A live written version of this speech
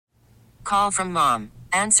Call from mom.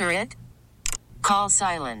 Answer it. Call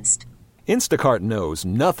silenced. Instacart knows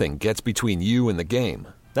nothing gets between you and the game.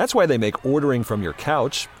 That's why they make ordering from your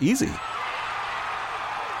couch easy.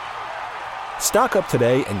 Stock up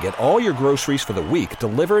today and get all your groceries for the week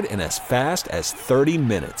delivered in as fast as 30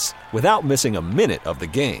 minutes without missing a minute of the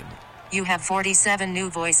game. You have 47 new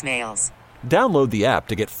voicemails. Download the app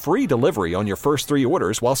to get free delivery on your first 3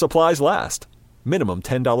 orders while supplies last. Minimum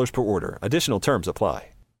 $10 per order. Additional terms apply.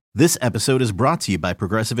 This episode is brought to you by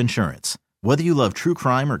Progressive Insurance. Whether you love true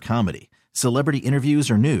crime or comedy, celebrity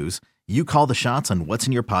interviews or news, you call the shots on what's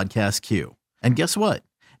in your podcast queue. And guess what?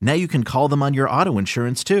 Now you can call them on your auto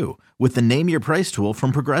insurance too with the Name Your Price tool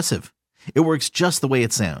from Progressive. It works just the way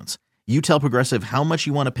it sounds. You tell Progressive how much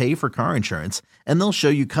you want to pay for car insurance, and they'll show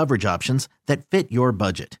you coverage options that fit your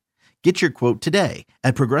budget. Get your quote today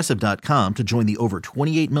at Progressive.com to join the over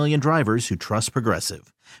 28 million drivers who trust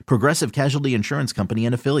Progressive. Progressive Casualty Insurance Company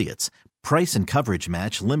and Affiliates. Price and coverage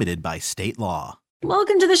match limited by state law.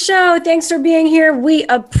 Welcome to the show. Thanks for being here. We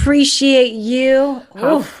appreciate you.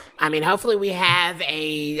 Hopefully we have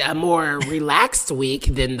a more relaxed week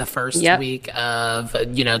than the first week of,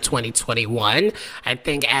 2021. I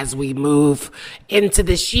think as we move into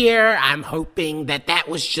this year, I'm hoping that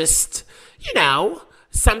was just,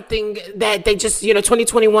 something that they just,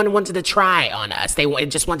 2021 wanted to try on us. They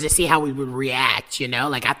just wanted to see how we would react,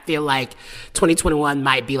 I feel like 2021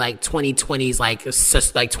 might be like 2020's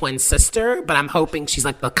like twin sister, but I'm hoping she's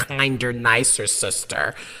like the kinder, nicer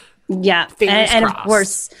sister. Yeah. And of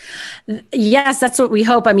course, yes, that's what we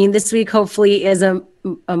hope. I mean, this week hopefully is a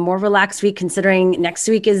more relaxed week considering next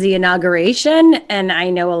week is the inauguration. And I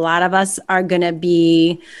know a lot of us are going to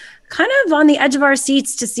be kind of on the edge of our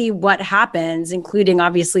seats to see what happens, including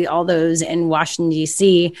obviously all those in Washington,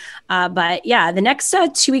 D.C. But yeah, the next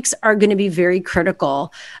 2 weeks are going to be very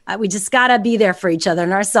critical. We just got to be there for each other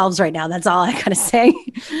and ourselves right now. That's all I got to say.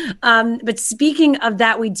 But speaking of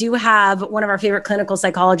that, we do have one of our favorite clinical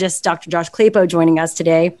psychologists, Dr. Josh Clapo, joining us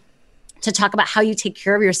today to talk about how you take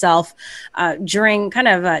care of yourself during kind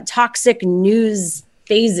of toxic news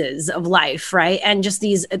phases of life, right? And just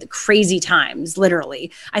these crazy times,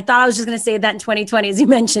 literally. I thought I was just going to say that in 2020, as you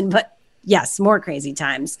mentioned, but yes, more crazy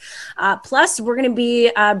times. Plus, we're going to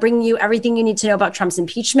be bringing you everything you need to know about Trump's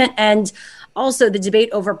impeachment and also the debate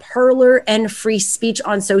over Parler and free speech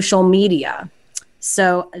on social media.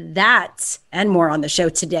 So that and more on the show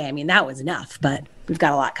today. I mean, that was enough, but we've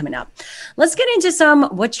got a lot coming up. Let's get into some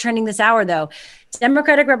what's trending this hour, though.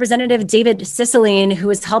 Democratic Representative David Cicilline, who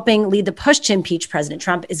is helping lead the push to impeach President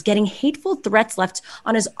Trump, is getting hateful threats left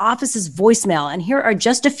on his office's voicemail. And here are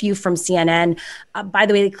just a few from CNN. By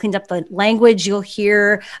the way, they cleaned up the language you'll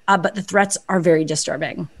hear, but the threats are very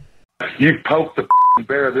disturbing. You poked the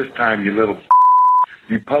bear this time, you little.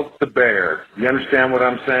 You poked the bear. You understand what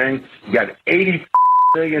I'm saying? You got 80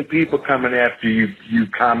 million people coming after you, you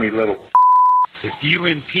commie little. If you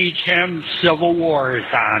impeach him, civil war is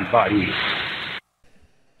on, buddy.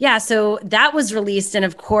 Yeah, so that was released and,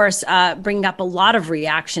 of course, bringing up a lot of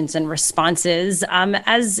reactions and responses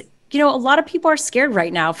as, a lot of people are scared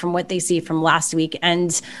right now from what they see from last week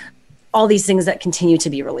and all these things that continue to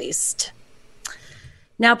be released.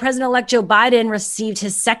 Now, President-elect Joe Biden received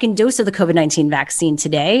his second dose of the COVID-19 vaccine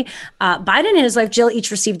today. Biden and his wife Jill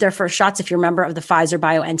each received their first shots, if you're a member of the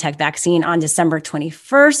Pfizer-BioNTech vaccine, on December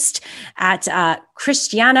 21st at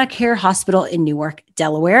Christiana Care Hospital in Newark,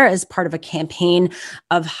 Delaware, as part of a campaign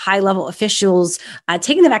of high-level officials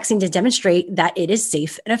taking the vaccine to demonstrate that it is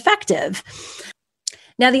safe and effective.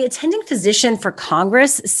 Now, the attending physician for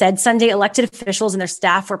Congress said Sunday elected officials and their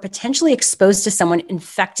staff were potentially exposed to someone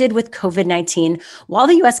infected with COVID-19 while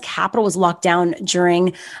the U.S. Capitol was locked down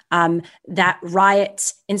during that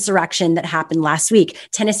riot insurrection that happened last week.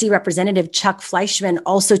 Tennessee Representative Chuck Fleischmann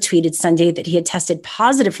also tweeted Sunday that he had tested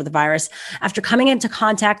positive for the virus after coming into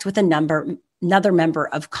contact with another member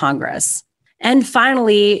of Congress. And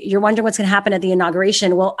finally, you're wondering what's going to happen at the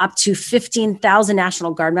inauguration. Well, up to 15,000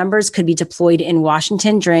 National Guard members could be deployed in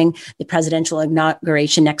Washington during the presidential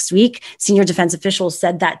inauguration next week. Senior defense officials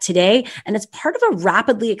said that today, and it's part of a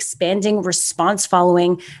rapidly expanding response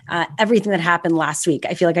following everything that happened last week.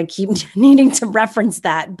 I feel like I keep needing to reference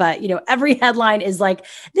that, but every headline is like,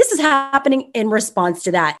 this is happening in response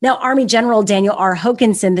to that. Now, Army General Daniel R.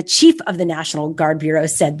 Hokanson, the chief of the National Guard Bureau,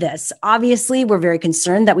 said this: obviously, we're very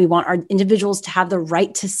concerned that we want our individuals to have the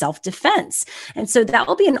right to self-defense. And so that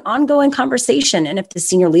will be an ongoing conversation. And if the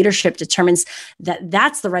senior leadership determines that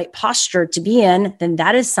that's the right posture to be in, then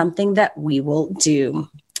that is something that we will do.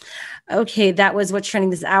 Okay, that was what's trending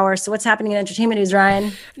this hour. So what's happening in entertainment news,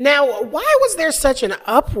 Ryan? Now, why was there such an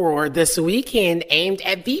uproar this weekend aimed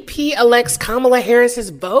at VP-elect Kamala Harris's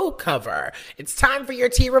Vogue cover? It's time for your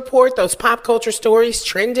Tea Report, those pop culture stories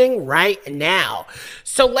trending right now.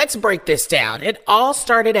 So let's break this down. It all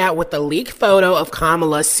started out with a leaked photo of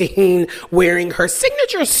Kamala seen wearing her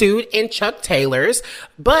signature suit and Chuck Taylor's,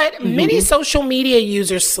 but many social media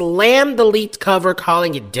users slammed the leaked cover,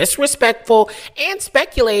 calling it disrespectful and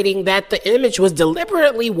speculating that the image was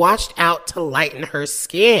deliberately washed out to lighten her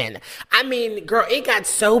skin. I mean, girl, it got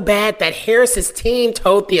so bad that Harris's team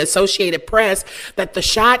told the Associated Press that the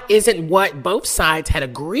shot isn't what both sides had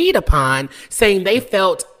agreed upon, saying they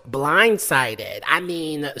felt blindsided. I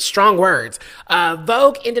mean, strong words.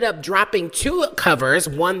 Vogue ended up dropping 2 covers,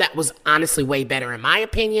 one that was honestly way better in my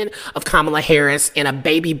opinion, of Kamala Harris in a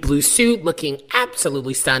baby blue suit looking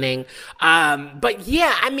absolutely stunning. But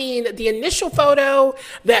yeah, I mean, the initial photo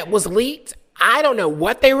that was leaked, I don't know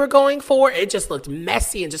what they were going for. It just looked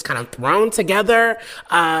messy and just kind of thrown together.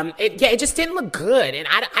 It just didn't look good. And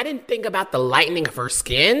I didn't think about the lightening of her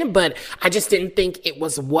skin, but I just didn't think it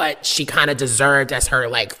was what she kind of deserved as her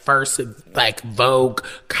first Vogue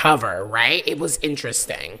cover, right? It was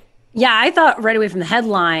interesting. Yeah, I thought right away from the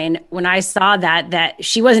headline when I saw that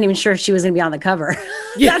she wasn't even sure if she was going to be on the cover.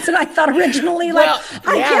 Yeah. That's what I thought originally. I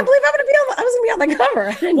can't believe I was going to be on the cover.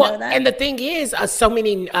 I didn't know that. And the thing is, so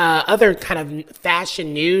many other kind of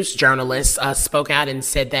fashion news journalists spoke out and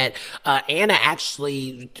said that Anna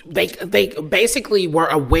actually, they basically were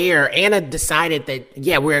aware. Anna decided that,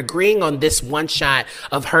 yeah, we're agreeing on this one shot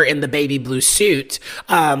of her in the baby blue suit,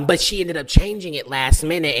 but she ended up changing it last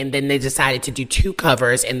minute, and then they decided to do 2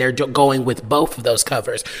 covers, and they're going with both of those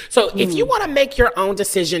covers. So if you want to make your own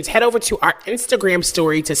decisions, head over to our Instagram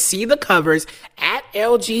story to see the covers at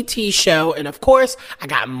LGT Show. And of course, I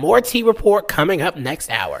got more Tea Report coming up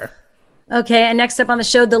next hour. Okay, and next up on the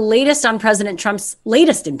show, the latest on President Trump's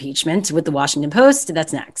latest impeachment with the Washington Post.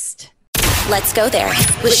 That's next. Let's go there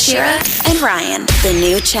with Shira and Ryan, the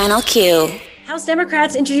new Channel Q. House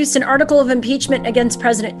Democrats introduced an article of impeachment against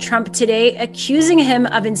President Trump today, accusing him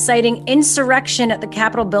of inciting insurrection at the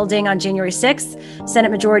Capitol building on January 6th.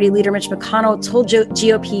 Senate Majority Leader Mitch McConnell told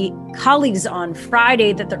GOP colleagues on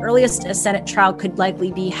Friday that the earliest a Senate trial could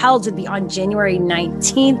likely be held would be on January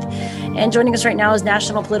 19th. And joining us right now is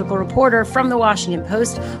national political reporter from the Washington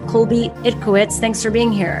Post, Colby Itkowitz. Thanks for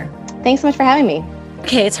being here. Thanks so much for having me.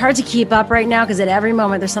 Okay, it's hard to keep up right now because at every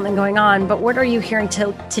moment there's something going on. But what are you hearing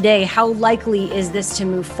today? How likely is this to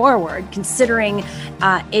move forward, considering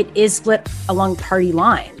it is split along party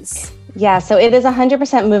lines? Yeah, so it is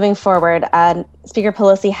 100% moving forward. Speaker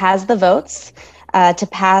Pelosi has the votes to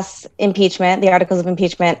pass impeachment, the articles of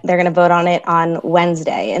impeachment. They're going to vote on it on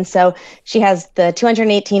Wednesday. And so she has the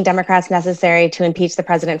 218 Democrats necessary to impeach the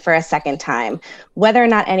president for a second time. Whether or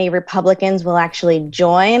not any Republicans will actually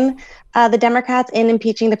join the Democrats in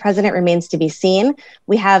impeaching the president remains to be seen.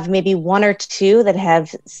 We have maybe 1 or 2 that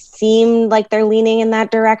have seemed like they're leaning in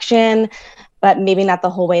that direction, but maybe not the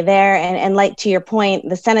whole way there. And like to your point,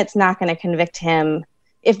 the Senate's not going to convict him.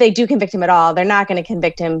 If they do convict him at all, they're not going to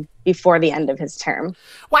convict him before the end of his term.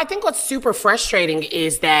 Well, I think what's super frustrating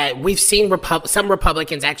is that we've seen some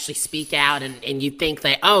Republicans actually speak out, and you think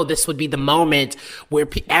that, oh, this would be the moment where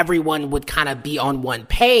everyone would kind of be on one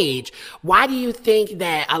page. Why do you think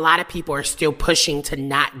that a lot of people are still pushing to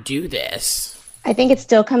not do this? I think it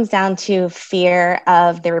still comes down to fear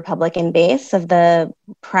of the Republican base, of the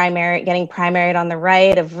getting primaried on the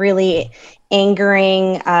right, of really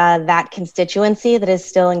angering that constituency that is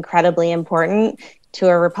still incredibly important to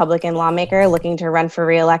a Republican lawmaker looking to run for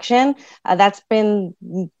re-election. That's been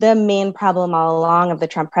the main problem all along of the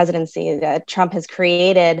Trump presidency. Trump has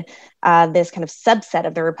created this kind of subset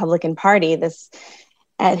of the Republican Party,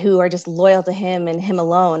 who are just loyal to him and him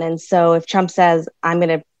alone. And so if Trump says, I'm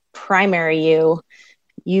going to primary you,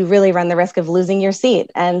 you really run the risk of losing your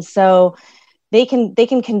seat. And so they can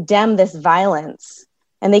condemn this violence,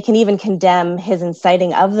 and they can even condemn his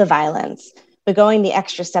inciting of the violence, but going the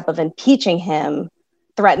extra step of impeaching him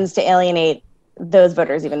threatens to alienate those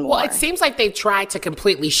voters even more. Well, it seems like they tried to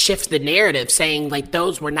completely shift the narrative, saying like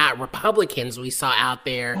those were not Republicans we saw out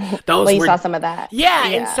there. You saw some of that. Yeah.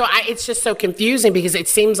 And so it's just so confusing because it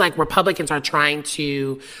seems like Republicans are trying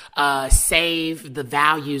to save the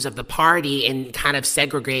values of the party and kind of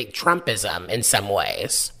segregate Trumpism in some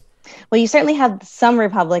ways. Well, you certainly have some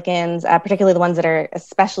Republicans, particularly the ones that are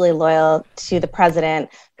especially loyal to the president,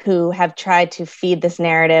 who have tried to feed this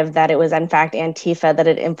narrative that it was, in fact, Antifa that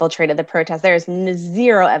had infiltrated the protest. There is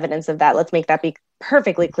zero evidence of that. Let's make that be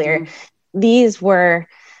perfectly clear. Mm-hmm. These were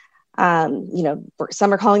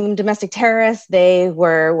Some are calling them domestic terrorists. They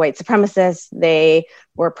were white supremacists. They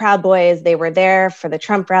were Proud Boys. They were there for the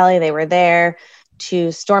Trump rally. They were there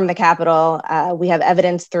to storm the Capitol. We have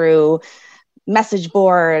evidence through message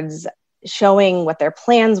boards showing what their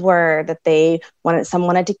plans were, that some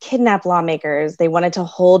wanted to kidnap lawmakers. They wanted to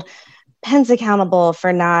hold Pence accountable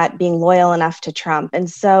for not being loyal enough to Trump. And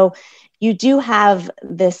so you do have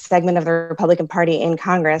this segment of the Republican Party in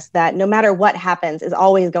Congress that no matter what happens is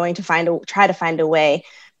always going to try to find a way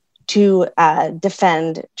to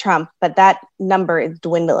defend Trump. But that number is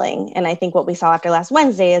dwindling. And I think what we saw after last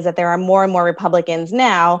Wednesday is that there are more and more Republicans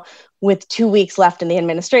now with 2 weeks left in the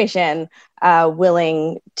administration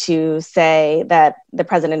willing to say that the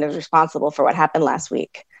president is responsible for what happened last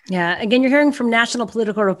week. Yeah. Again, you're hearing from national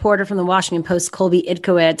political reporter from the Washington Post, Colby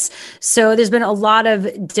Itkowitz. So there's been a lot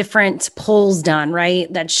of different polls done,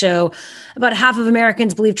 right, that show about half of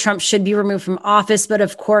Americans believe Trump should be removed from office. But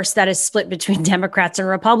of course, that is split between Democrats and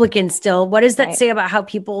Republicans still. What does that say about how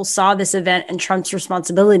people saw this event and Trump's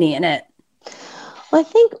responsibility in it? Well, I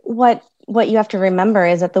think what you have to remember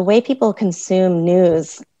is that the way people consume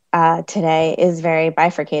news today is very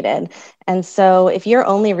bifurcated. And so if you're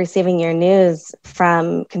only receiving your news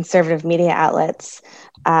from conservative media outlets,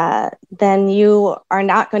 then you are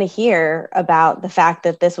not going to hear about the fact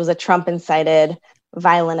that this was a Trump-incited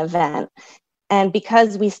violent event. And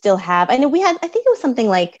because we still have, I think it was something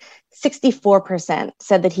like 64%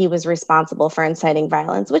 said that he was responsible for inciting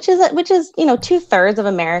violence, which is 2/3 of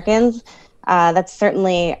Americans. That's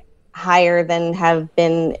certainly higher than have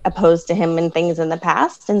been opposed to him in things in the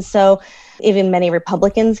past. And so even many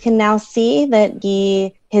Republicans can now see that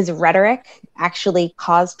his rhetoric actually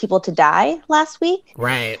caused people to die last week.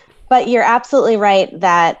 Right. But you're absolutely right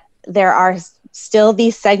that there are still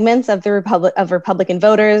these segments of Republican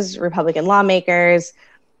voters, Republican lawmakers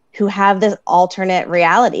who have this alternate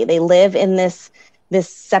reality. They live in this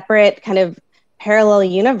separate kind of parallel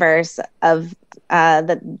universe of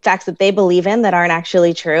the facts that they believe in that aren't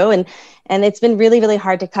actually true. And it's been really, really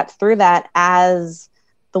hard to cut through that as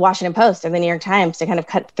the Washington Post or the New York Times to kind of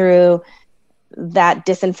cut through that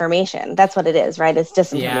disinformation. That's what it is, right? It's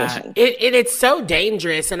disinformation. Yeah, it's so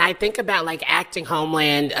dangerous. And I think about like acting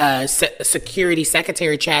Homeland Security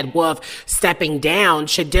Secretary Chad Wolf stepping down.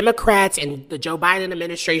 Should Democrats and the Joe Biden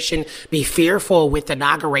administration be fearful with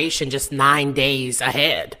inauguration just 9 days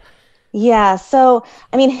ahead? Yeah. So,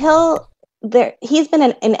 I mean, he's been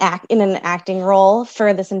in an acting role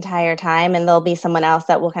for this entire time, and there'll be someone else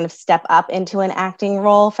that will kind of step up into an acting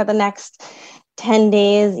role for the next 10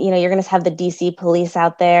 days. You're going to have the DC police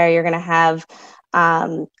out there. You're going to have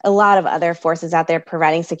a lot of other forces out there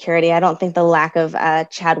providing security. I don't think the lack of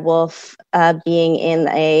Chad Wolf being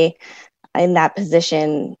in that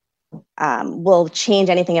position will change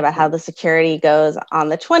anything about how the security goes on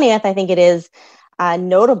the 20th. I think it is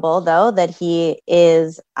notable, though, that he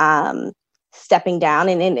is stepping down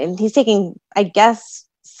and he's taking, I guess,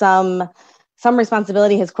 some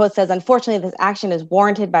responsibility. His quote says, "Unfortunately, this action is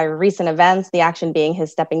warranted by recent events," the action being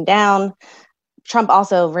his stepping down. Trump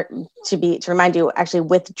also, to remind you, actually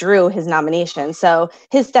withdrew his nomination. So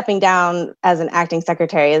his stepping down as an acting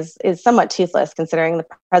secretary is somewhat toothless, considering the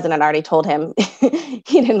president already told him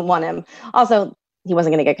he didn't want him. Also, he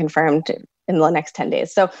wasn't going to get confirmed in the next 10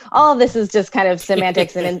 days. So all of this is just kind of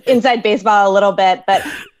semantics and inside baseball a little bit. But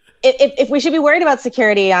if we should be worried about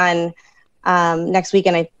security on next week,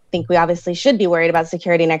 and I think we obviously should be worried about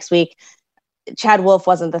security next week, Chad Wolf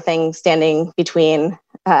wasn't the thing standing between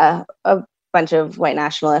a bunch of white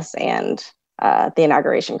nationalists and the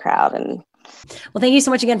inauguration crowd. And well, thank you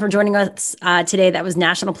so much again for joining us today. That was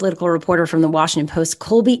national political reporter from the Washington Post,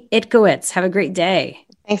 Colby Itkowitz. Have a great day.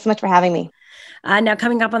 Thanks so much for having me. Now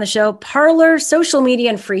coming up on the show, Parler, social media,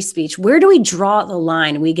 and free speech. Where do we draw the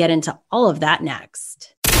line? We get into all of that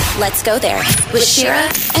next. Let's go there with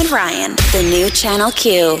Shira and Ryan, the new Channel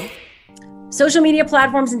Q. Social media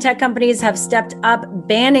platforms and tech companies have stepped up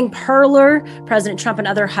banning Parler, President Trump, and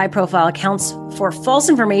other high-profile accounts for false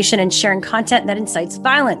information and sharing content that incites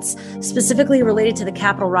violence, specifically related to the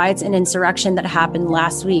Capitol riots and insurrection that happened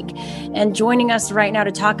last week. And joining us right now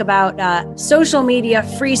to talk about social media,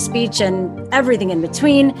 free speech, and everything in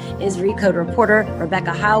between is Recode reporter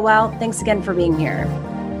Rebecca Howell. Thanks again for being here.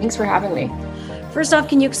 Thanks for having me. First off,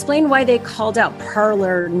 can you explain why they called out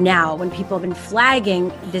Parler now when people have been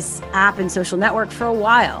flagging this app and social network for a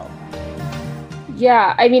while?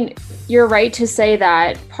 Yeah, I mean, you're right to say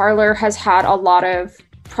that Parler has had a lot of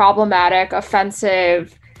problematic,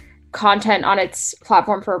 offensive content on its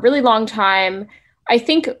platform for a really long time. I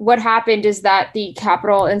think what happened is that the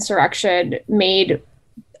Capitol insurrection made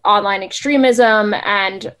online extremism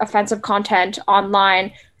and offensive content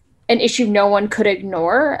online an issue no one could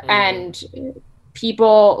ignore. And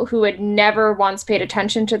people who had never once paid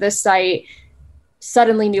attention to this site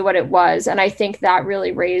suddenly knew what it was. And I think that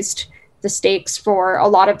really raised the stakes for a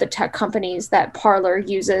lot of the tech companies that Parler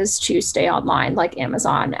uses to stay online, like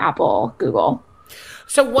Amazon, Apple, Google.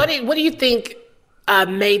 So what do you think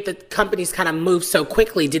made the companies kind of move so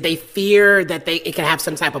quickly? Did they fear that it could have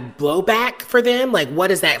some type of blowback for them? Like, what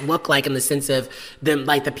does that look like in the sense of them,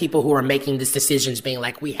 like the people who are making these decisions being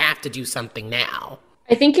like, we have to do something now?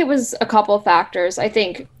 I think it was a couple of factors. I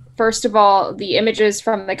think, first of all, the images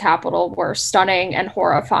from the Capitol were stunning and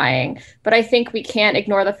horrifying. But I think we can't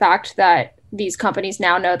ignore the fact that these companies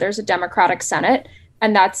now know there's a Democratic Senate,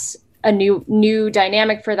 and that's a new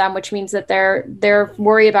dynamic for them, which means that their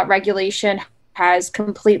worry about regulation has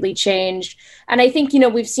completely changed. And I think,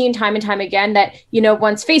 we've seen time and time again that,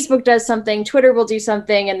 once Facebook does something, Twitter will do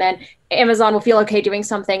something, and then Amazon will feel okay doing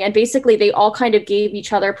something. And basically they all kind of gave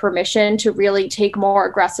each other permission to really take more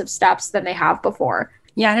aggressive steps than they have before.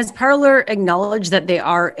 Yeah. Has Parler acknowledged that they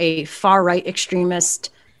are a far-right extremist?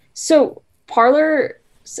 So Parler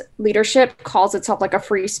leadership calls itself like a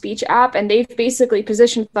free speech app, and they've basically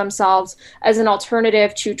positioned themselves as an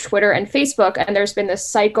alternative to Twitter and Facebook. And there's been this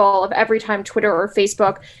cycle of every time Twitter or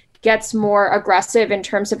Facebook gets more aggressive in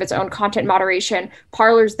terms of its own content moderation,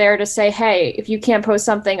 Parler's there to say, hey, if you can't post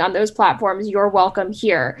something on those platforms, you're welcome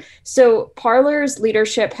here. So Parler's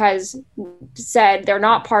leadership has said they're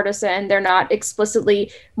not partisan, they're not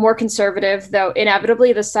explicitly more conservative, though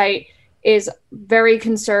inevitably the site is very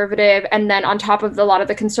conservative. And then on top of a lot of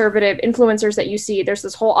the conservative influencers that you see, there's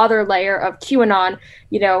this whole other layer of QAnon,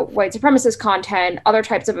 white supremacist content, other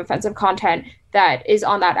types of offensive content that is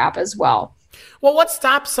on that app as well. Well, what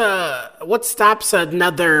stops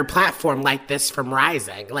another platform like this from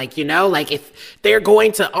rising? Like, if they're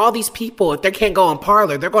going to all these people, if they can't go on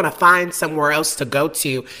Parler, they're going to find somewhere else to go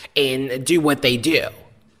to and do what they do.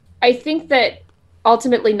 I think that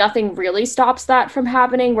ultimately nothing really stops that from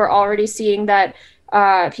happening. We're already seeing that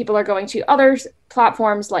people are going to other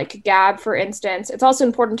platforms like Gab, for instance. It's also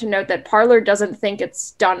important to note that Parler doesn't think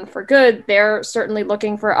it's done for good. They're certainly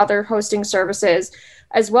looking for other hosting services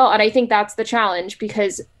as well. And I think that's the challenge,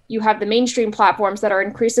 because you have the mainstream platforms that are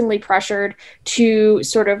increasingly pressured to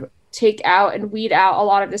sort of take out and weed out a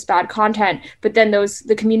lot of this bad content. But then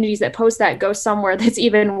the communities that post that go somewhere that's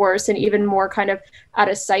even worse and even more kind of out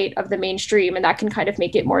of sight of the mainstream. And that can kind of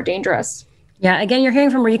make it more dangerous. Yeah, again, you're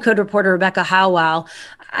hearing from Recode reporter Rebecca Howell.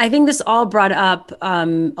 I think this all brought up a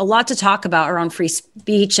lot to talk about around free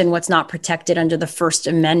speech and what's not protected under the First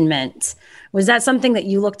Amendment. Was that something that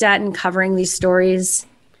you looked at in covering these stories?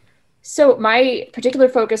 So my particular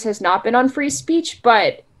focus has not been on free speech,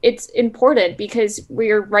 but it's important because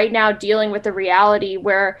we're right now dealing with the reality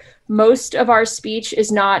where most of our speech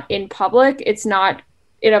is not in public. It's not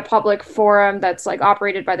in a public forum that's like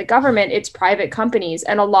operated by the government. It's private companies.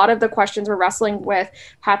 And a lot of the questions we're wrestling with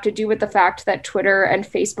have to do with the fact that Twitter and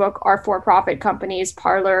Facebook are for-profit companies,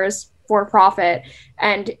 Parler is for-profit.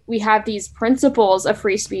 And we have these principles of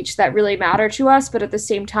free speech that really matter to us. But at the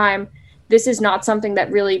same time, this is not something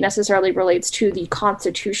that really necessarily relates to the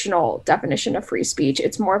constitutional definition of free speech.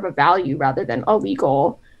 It's more of a value rather than a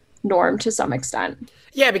legal norm to some extent.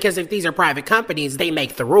 Yeah, because if these are private companies, they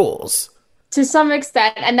make the rules. To some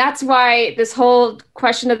extent. And that's why this whole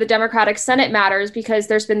question of the Democratic Senate matters, because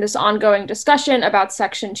there's been this ongoing discussion about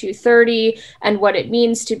Section 230 and what it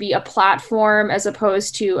means to be a platform as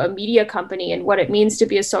opposed to a media company, and what it means to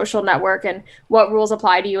be a social network, and what rules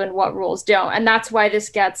apply to you and what rules don't. And that's why this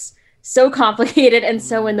gets so complicated and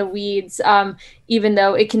so in the weeds, even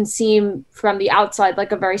though it can seem from the outside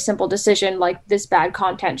like a very simple decision, like this bad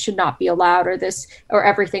content should not be allowed, or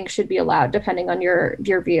everything should be allowed, depending on your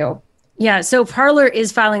view. Yeah, so Parler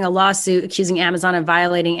is filing a lawsuit accusing Amazon of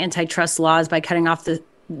violating antitrust laws by cutting off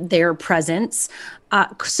their presence.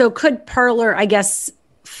 So could Parler, I guess,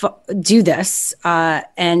 do this?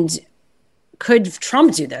 And could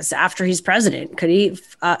Trump do this after he's president? Could he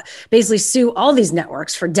basically sue all these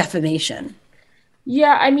networks for defamation?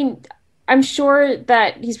 Yeah, I mean, I'm sure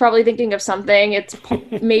that he's probably thinking of something. It's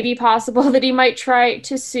maybe possible that he might try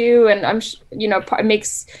to sue, and it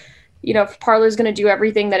makes, Parler's going to do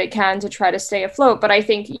everything that it can to try to stay afloat. But I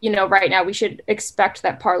think, right now we should expect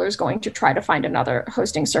that Parler's going to try to find another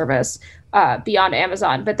hosting service beyond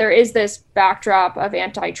Amazon. But there is this backdrop of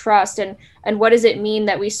antitrust. And what does it mean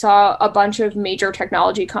that we saw a bunch of major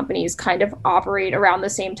technology companies kind of operate around the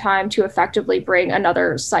same time to effectively bring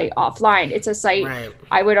another site offline? It's a site, right,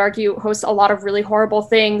 I would argue, hosts a lot of really horrible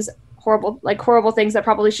things that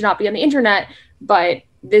probably should not be on the internet. But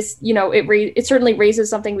this, it certainly raises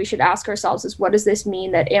something we should ask ourselves is, what does this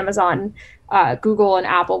mean that Amazon, Google, and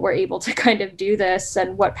Apple were able to kind of do this,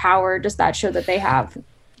 and what power does that show that they have?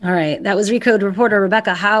 All right. That was Recode reporter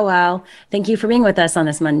Rebecca Howell. Thank you for being with us on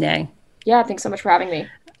this Monday. Yeah, thanks so much for having me.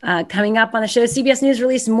 Coming up on the show, CBS News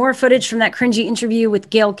released more footage from that cringy interview with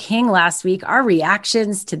Gayle King last week. Our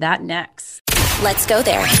reactions to that next. Let's go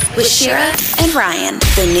there with Shira and Ryan,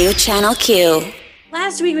 the new Channel Q.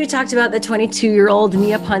 Last week, we talked about the 22-year-old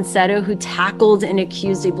Mia Ponsetto who tackled and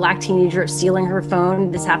accused a Black teenager of stealing her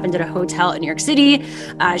phone. This happened at a hotel in New York City.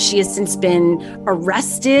 She has since been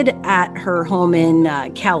arrested at her home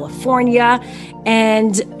in California.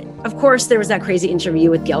 And of course, there was that crazy interview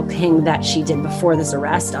with Gayle King that she did before this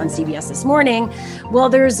arrest on CBS This Morning. Well,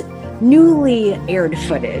 there's newly aired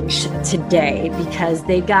footage today because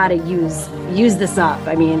they got to use this up.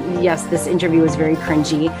 I mean, yes, this interview is very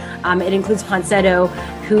cringy. It includes Ponsetto,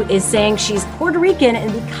 who is saying she's Puerto Rican,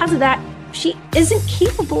 and because of that, she isn't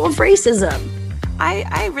capable of racism.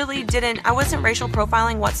 I really didn't. I wasn't racial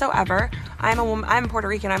profiling whatsoever. I'm a woman. I'm Puerto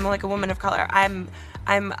Rican. I'm like a woman of color. I'm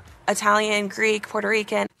Italian, Greek, Puerto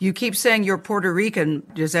Rican. You keep saying you're Puerto Rican.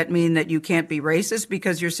 Does that mean that you can't be racist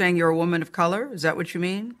because you're saying you're a woman of color? Is that what you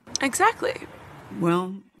mean? Exactly.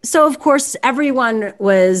 Well, so of course, everyone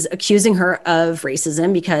was accusing her of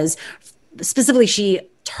racism because specifically she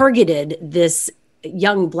targeted this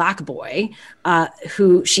young Black boy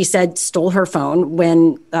who she said stole her phone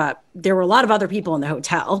when there were a lot of other people in the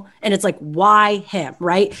hotel. And it's like, why him,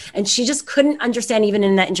 right? And she just couldn't understand, even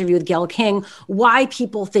in that interview with Gayle King, why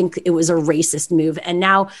people think it was a racist move. And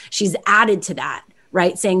now she's added to that,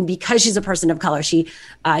 right? Saying because she's a person of color, she's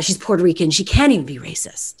Puerto Rican, she can't even be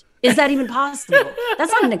racist. Is that even possible?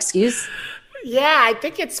 That's not an excuse. Yeah, I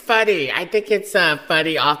think it's funny. I think it's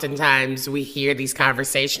funny. Oftentimes we hear these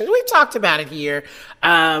conversations. We've talked about it here.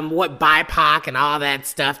 What BIPOC and all that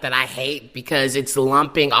stuff that I hate because it's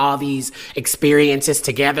lumping all these experiences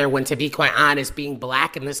together when, to be quite honest, being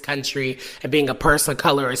Black in this country and being a person of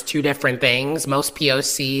color is two different things. Most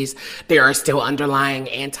POCs, there are still underlying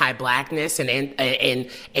anti-Blackness and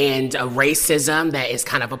racism that is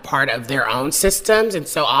kind of a part of their own systems. And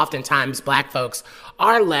so oftentimes Black folks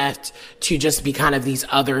are left to just be kind of these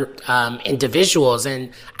other individuals. And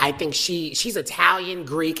I think she's Italian,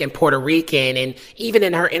 Greek, and Puerto Rican. And even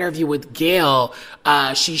in her interview with Gayle,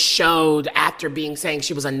 she showed, after saying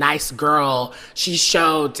she was a nice girl, she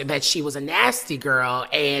showed that she was a nasty girl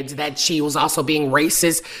and that she was also being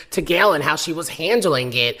racist to Gayle and how she was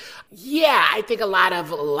handling it. Yeah, I think a lot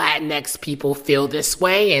of Latinx people feel this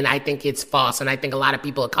way, and I think it's false. And I think a lot of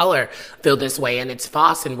people of color feel this way, and it's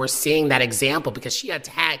false. And we're seeing that example because she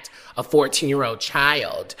attacked a 14-year-old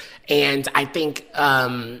child. And I think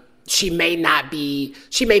she may be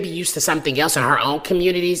used to something else in her own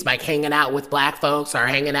communities, like hanging out with Black folks or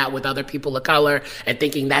hanging out with other people of color and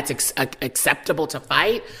thinking that's acceptable to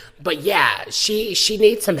fight. But yeah, she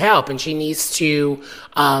needs some help, and she needs to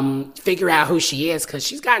figure out who she is, because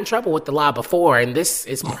she's got in trouble with the law before, and this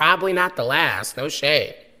is probably not the last. No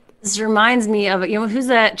shade. This reminds me of, who's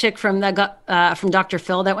that chick from Dr.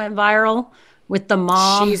 Phil that went viral with the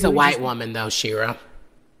mom? She's a white woman though, Shira.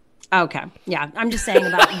 Okay. Yeah. I'm just saying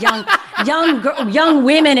about young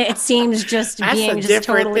women, it seems just being just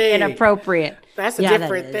totally inappropriate. That's a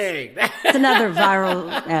different thing. It's another viral.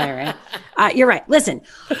 All right. You're right. Listen,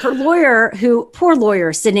 her lawyer, poor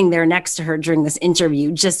lawyer sitting there next to her during this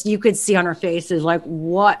interview, just, you could see on her face is like,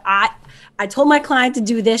 what? I told my client to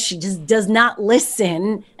do this. She just does not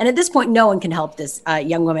listen. And at this point, no one can help this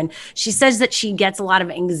young woman. She says that she gets a lot of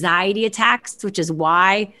anxiety attacks, which is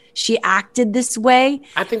why she acted this way.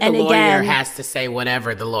 I think the lawyer has to say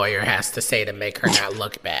whatever the lawyer has to say to make her not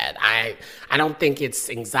look bad. I don't think it's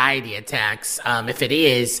anxiety attacks. If it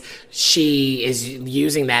is, she is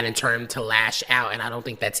using that in term to lash out, and I don't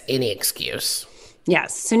think that's any excuse.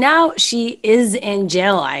 Yes. So now she is in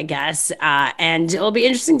jail, I guess. And it'll be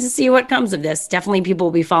interesting to see what comes of this. Definitely people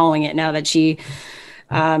will be following it now that she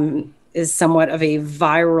is somewhat of a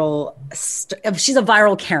viral she's a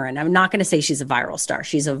viral Karen. I'm not going to say she's a viral star.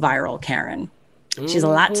 She's a viral Karen. She's a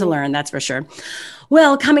lot to learn, that's for sure.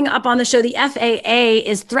 Well, coming up on the show, the FAA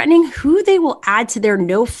is threatening who they will add to their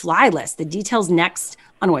no-fly list. The details next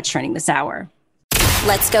on What's Trending this hour.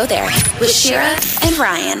 Let's go there with Shira and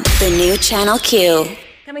Ryan, the new Channel Q.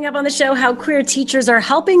 Coming up on the show, how queer teachers are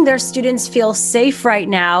helping their students feel safe right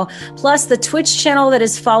now, plus the Twitch channel that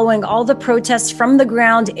is following all the protests from the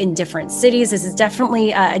ground in different cities. This is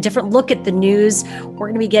definitely a different look at the news. We're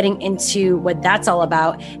going to be getting into what that's all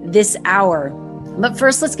about this hour. But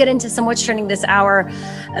first, let's get into some what's trending this hour.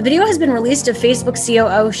 A video has been released of Facebook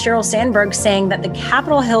COO Sheryl Sandberg saying that the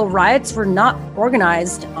Capitol Hill riots were not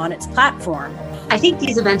organized on its platform. I think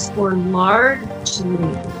these events were largely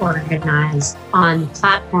organized on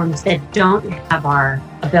platforms that don't have our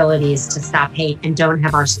abilities to stop hate and don't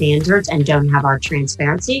have our standards and don't have our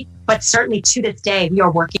transparency. But certainly to this day, we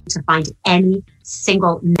are working to find any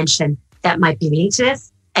single mention that might be leading to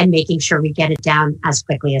this and making sure we get it down as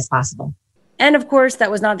quickly as possible. And of course,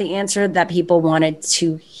 that was not the answer that people wanted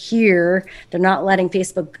to hear. They're not letting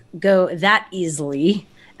Facebook go that easily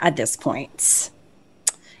at this point.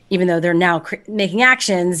 Even though they're now making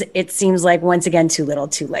actions, it seems like once again, too little,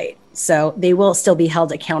 too late. So they will still be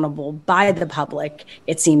held accountable by the public,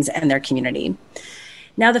 it seems, and their community.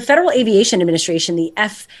 Now, the Federal Aviation Administration, the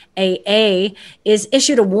FAA, is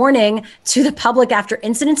issued a warning to the public after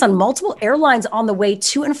incidents on multiple airlines on the way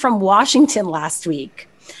to and from Washington last week.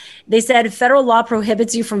 They said federal law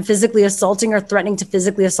prohibits you from physically assaulting or threatening to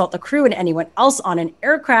physically assault the crew and anyone else on an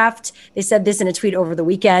aircraft. They said this in a tweet over the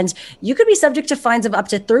weekend. You could be subject to fines of up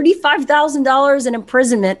to $35,000 in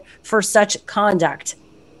imprisonment for such conduct.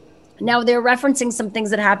 Now, they're referencing some things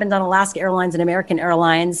that happened on Alaska Airlines and American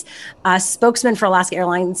Airlines. A spokesman for Alaska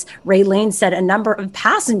Airlines, Ray Lane, said a number of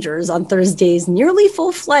passengers on Thursday's nearly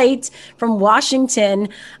full flight from Washington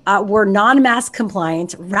were non-mask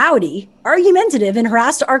compliant, rowdy, argumentative, and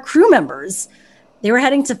harassed our crew members. They were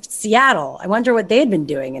heading to Seattle. I wonder what they had been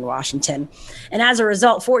doing in Washington. And as a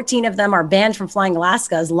result, 14 of them are banned from flying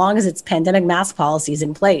Alaska as long as its pandemic mask policy is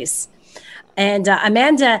in place. And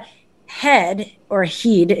Amanda Head, or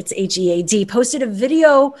Heed, it's Head, posted a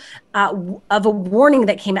video of a warning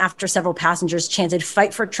that came after several passengers chanted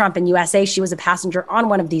 "Fight for Trump" in USA. She was a passenger on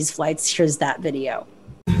one of these flights. Here's that video.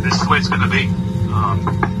 This is the way it's going to be.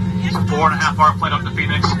 It's a 4.5-hour flight up to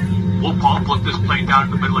Phoenix. We'll put this plane down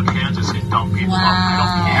in the middle of Kansas and dump people off.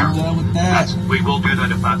 I don't care. We will do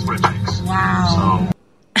that if that's what it takes. Wow.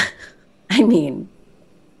 So, I mean,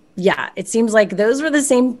 yeah, it seems like those were the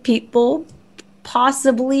same people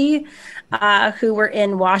possibly who were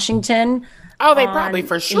in Washington. Oh, they probably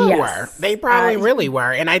for sure were. Yes. They probably really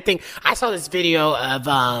were. And I think I saw this video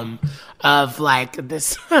of like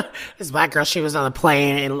this this black girl. She was on a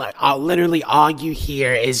plane, and like literally all you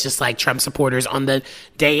hear is just like Trump supporters on the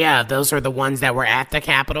day of. Those are the ones that were at the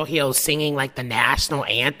Capitol Hill singing like the national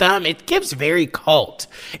anthem. It gives very cult.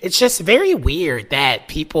 It's just very weird that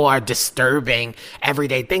people are disturbing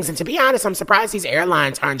everyday things. And to be honest, I'm surprised these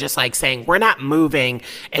airlines aren't just like saying we're not moving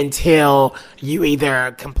until you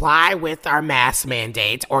either comply with our mask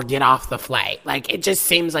mandate or get off the flight. Like, it just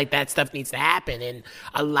seems like that stuff needs to happen. And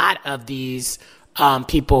a lot of these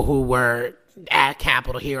people who were at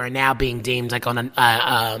Capitol here are now being deemed like on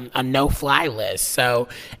a no-fly list. So,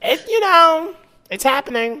 it's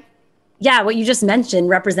happening. Yeah, what you just mentioned,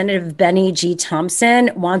 Representative Benny G.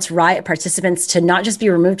 Thompson wants riot participants to not just be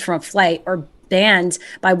removed from a flight or banned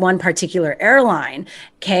by one particular airline.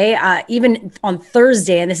 Okay, even on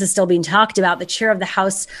Thursday, and this is still being talked about, the chair of the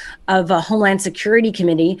House of Homeland Security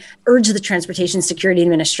Committee urged the Transportation Security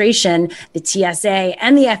Administration, the TSA,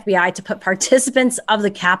 and the FBI to put participants of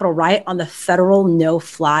the Capitol riot on the federal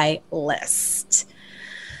no-fly list.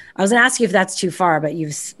 I was going to ask you if that's too far, but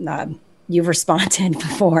you've responded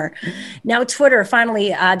before. Now, Twitter, finally,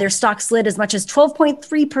 their stock slid as much as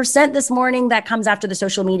 12.3% this morning. That comes after the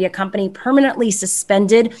social media company permanently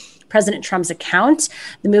suspended President Trump's account.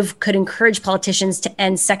 The move could encourage politicians to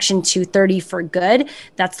end Section 230 for good.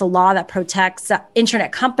 That's the law that protects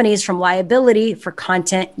internet companies from liability for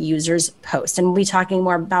content users post. And we'll be talking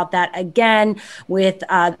more about that again with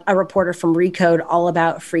a reporter from Recode, all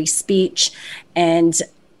about free speech and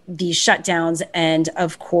these shutdowns, and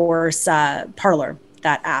of course, Parler,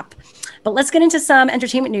 that app. But let's get into some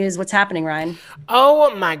entertainment news. What's happening, Ryan?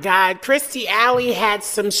 Oh my God. Kirstie Alley had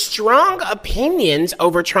some strong opinions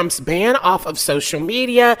over Trump's ban off of social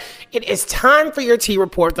media. It is time for your T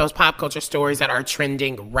Report, those pop culture stories that are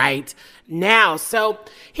trending right now. So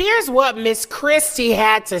here's what Miss Kirstie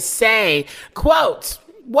had to say. Quote,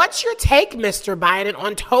 "What's your take, Mr. Biden,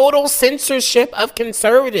 on total censorship of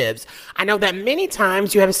conservatives? I know that many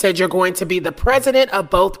times you have said you're going to be the president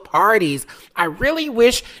of both parties. I really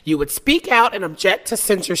wish you would speak out and object to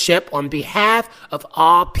censorship on behalf of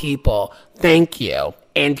all people. Thank you."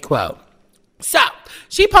 End quote. So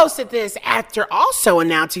she posted this after also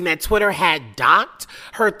announcing that Twitter had docked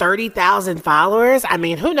her 30,000 followers. I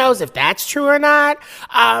mean, who knows if that's true or not?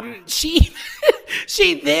 She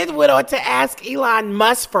then went on to ask Elon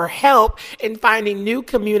Musk for help in finding new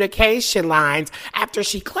communication lines after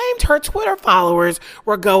she claimed her Twitter followers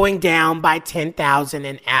were going down by 10,000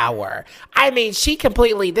 an hour. I mean,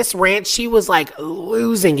 this rant, she was like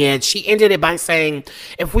losing it. She ended it by saying,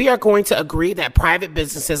 if we are going to agree that private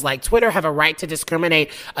businesses like Twitter have a right to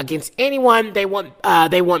discriminate against anyone they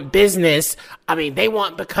want business,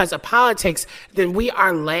 because of politics, then we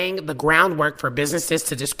are laying the groundwork for businesses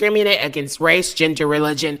to discriminate against race, gender,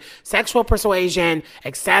 religion, sexual persuasion,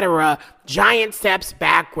 etc. Giant steps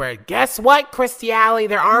backward. Guess what, Christy Alley?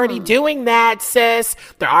 They're already doing that, sis.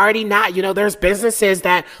 They're already not, there's businesses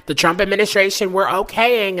that the Trump administration were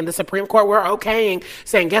okaying and the Supreme Court were okaying,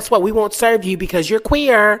 saying, guess what? We won't serve you because you're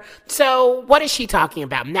queer. So what is she talking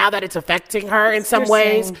about? Now that it's affecting her in some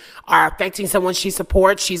ways, or affecting someone she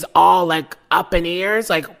supports, she's all like up in ears.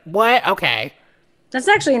 Like, what? Okay. That's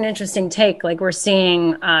actually an interesting take. Like, we're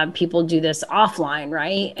seeing people do this offline,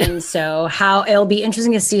 right? And so it'll be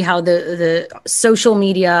interesting to see how the social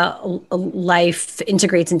media life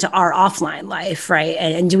integrates into our offline life, right?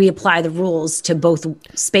 And do we apply the rules to both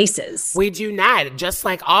spaces? We do not. Just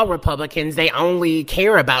like all Republicans, they only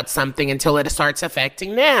care about something until it starts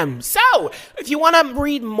affecting them. So if you want to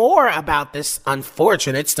read more about this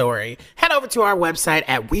unfortunate story, head over to our website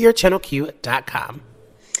at WeAreChannelQ.com.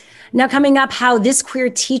 Now, coming up, how this queer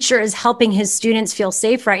teacher is helping his students feel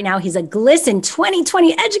safe right now. He's a GLSEN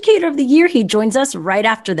 2020 Educator of the Year. He joins us right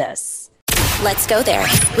after this. Let's go there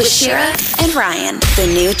with Shira and Ryan, the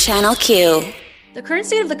new Channel Q. The current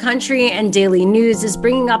state of the country and daily news is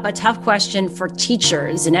bringing up a tough question for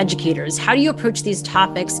teachers and educators. How do you approach these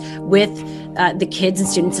topics with the kids and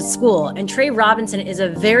students at school? And Trey Robinson is a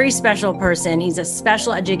very special person. He's a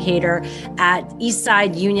special educator at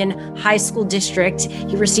Eastside Union High School District.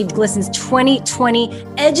 He received GLSEN's 2020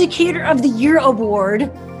 Educator of the Year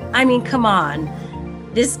Award. I mean, come on.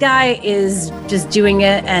 This guy is just doing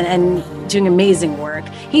it and doing amazing work.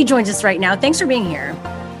 He joins us right now. Thanks for being here.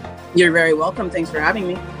 You're very welcome. Thanks for having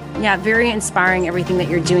me. Yeah, very inspiring, everything that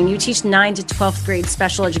you're doing. You teach 9th to 12th grade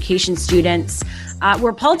special education students.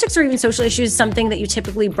 Were politics or even social issues something that you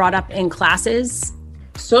typically brought up in classes?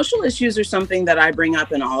 Social issues are something that I bring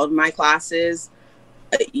up in all of my classes.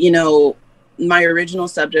 My original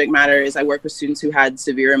subject matter is I work with students who had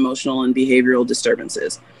severe emotional and behavioral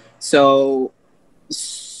disturbances. So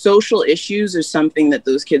social issues are something that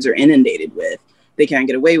those kids are inundated with. They can't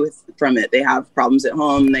get away from it. They have problems at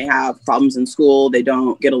home. They have problems in school. They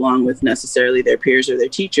don't get along with necessarily their peers or their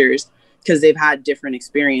teachers because they've had different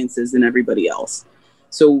experiences than everybody else.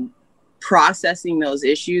 So processing those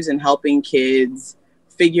issues and helping kids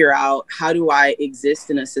figure out, how do I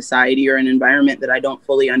exist in a society or an environment that I don't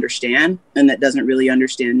fully understand and that doesn't really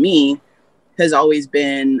understand me, has always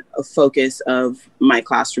been a focus of my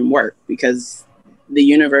classroom work, because the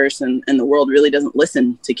universe and the world really doesn't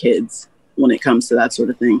listen to kids when it comes to that sort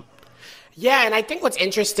of thing. Yeah, and I think what's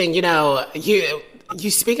interesting, you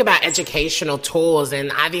speak about educational tools,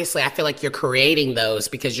 and obviously I feel like you're creating those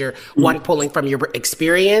because you're one, pulling from your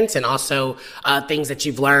experience and also things that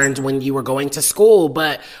you've learned when you were going to school.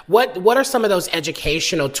 But what are some of those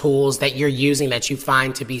educational tools that you're using that you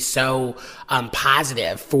find to be so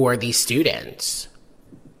positive for these students?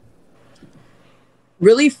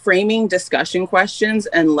 Really framing discussion questions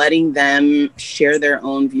and letting them share their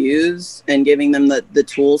own views and giving them the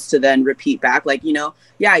tools to then repeat back. Like,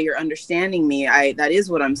 yeah, you're understanding me. That is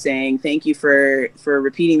what I'm saying. Thank you for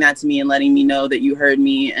repeating that to me and letting me know that you heard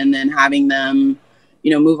me, and then having them,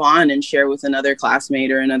 move on and share with another classmate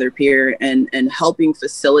or another peer, and helping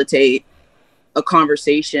facilitate a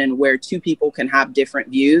conversation where two people can have different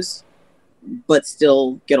views, but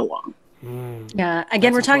still get along. Yeah.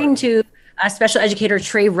 Again, we're talking to special educator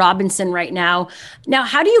Trey Robinson right now. Now,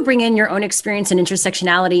 how do you bring in your own experience and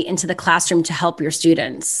intersectionality into the classroom to help your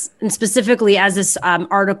students? And specifically, as this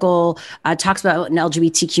article talks about in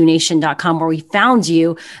LGBTQnation.com, where we found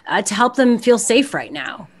you, to help them feel safe right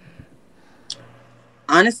now?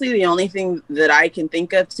 Honestly, the only thing that I can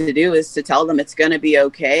think of to do is to tell them it's going to be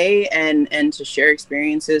okay, and to share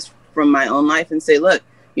experiences from my own life and say, look,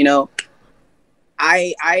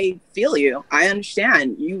 I feel you. I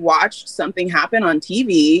understand. You watched something happen on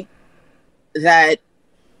TV that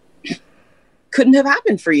couldn't have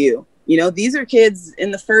happened for you. These are kids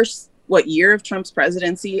in the first, year of Trump's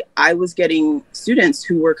presidency. I was getting students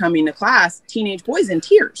who were coming to class, teenage boys in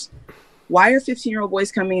tears. Why are 15-year-old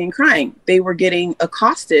boys coming and crying? They were getting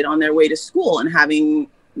accosted on their way to school and having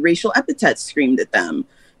racial epithets screamed at them.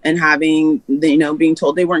 and having, being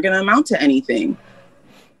told they weren't going to amount to anything.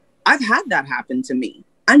 I've had that happen to me.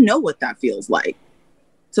 I know what that feels like.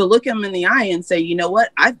 To look them in the eye and say, you know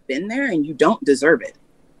what, I've been there and you don't deserve it,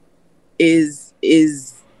 is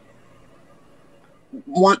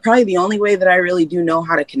probably the only way that I really do know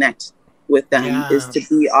how to connect with them, is to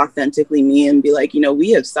be authentically me and be like,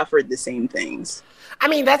 we have suffered the same things. I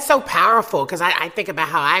mean, that's so powerful, because I think about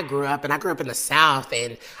how I grew up, and I grew up in the South,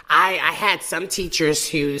 and I had some teachers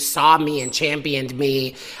who saw me and championed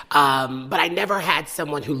me, but I never had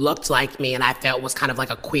someone who looked like me and I felt was kind of like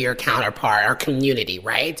a queer counterpart or community,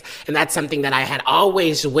 right? And that's something that I had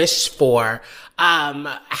always wished for.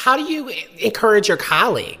 How do you encourage your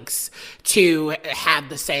colleagues to have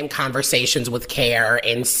the same conversations with CARE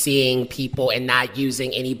and seeing people and not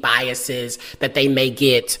using any biases that they may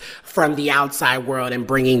get from the outside world and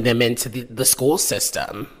bringing them into the school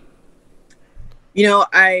system?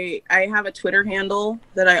 I have a Twitter handle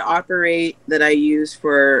that I operate, that I use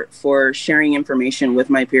for sharing information with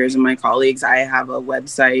my peers and my colleagues. I have a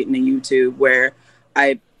website and a YouTube where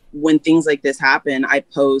when things like this happen, I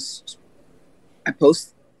post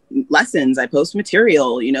lessons, I post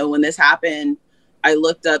material. When this happened, I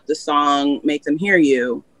looked up the song Make Them Hear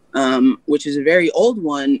You, which is a very old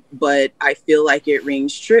one, but I feel like it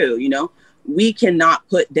rings true. We cannot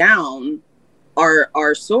put down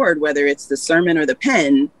our sword, whether it's the sermon or the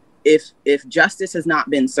pen, if justice has not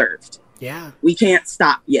been served. Yeah. We can't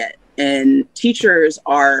stop yet. And teachers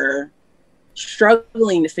are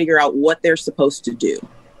struggling to figure out what they're supposed to do.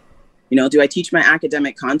 Do I teach my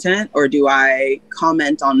academic content or do I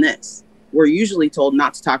comment on this? We're usually told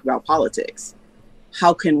not to talk about politics.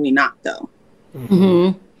 How can we not, though?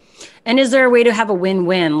 Mm-hmm. And is there a way to have a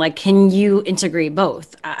win-win? Like, can you integrate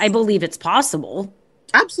both? I believe it's possible.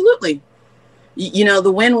 Absolutely.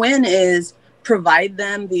 The win-win is provide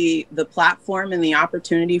them the platform and the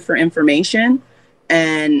opportunity for information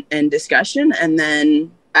and discussion. And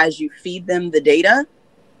then as you feed them the data,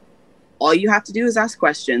 all you have to do is ask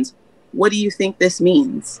questions. What do you think this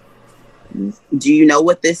means? Do you know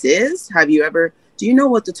what this is? Do you know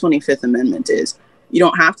what the 25th Amendment is? You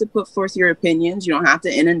don't have to put forth your opinions. You don't have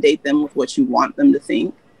to inundate them with what you want them to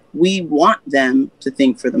think. We want them to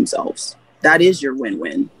think for themselves. That is your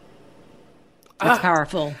win-win. That's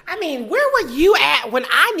powerful. I mean, where were you at when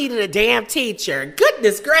I needed a damn teacher?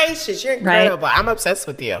 Goodness gracious, you're incredible. Right? I'm obsessed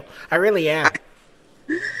with you. I really am.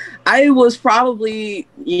 I was probably,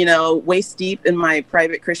 waist deep in my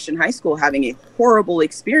private Christian high school, having a horrible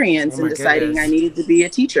experience and deciding I needed to be a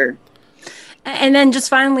teacher. And then just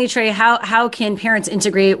finally, Trey, how can parents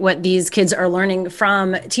integrate what these kids are learning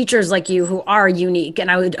from teachers like you who are unique?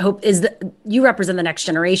 And I would hope you represent the next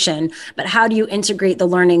generation, but how do you integrate the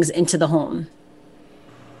learnings into the home?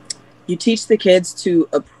 You teach the kids to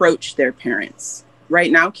approach their parents.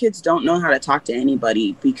 Right now, kids don't know how to talk to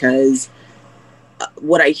anybody because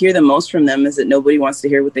what I hear the most from them is that nobody wants to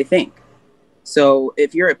hear what they think. So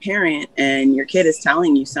if you're a parent and your kid is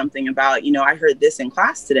telling you something about, I heard this in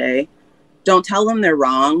class today, don't tell them they're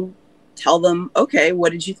wrong. Tell them, okay,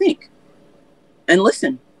 what did you think? And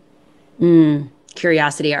listen.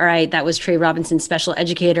 Curiosity. All right. That was Trey Robinson, special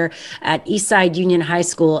educator at Eastside Union High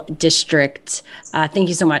School District. Thank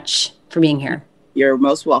you so much for being here. You're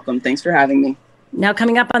most welcome. Thanks for having me. Now,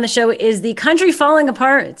 coming up on the show is the country falling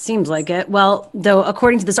apart. It seems like it. Well, though,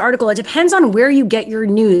 according to this article, it depends on where you get your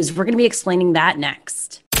news. We're going to be explaining that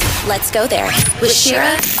next. Let's go there with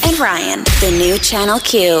Shira and Ryan, the new Channel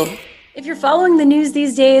Q. If you're following the news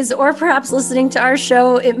these days, or perhaps listening to our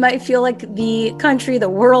show, it might feel like the country, the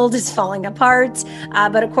world is falling apart.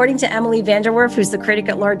 But according to Emily Vanderwerf, who's the critic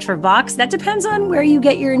at large for Vox, that depends on where you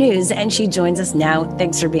get your news. And she joins us now.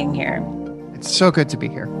 Thanks for being here. It's so good to be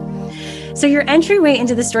here. So your entryway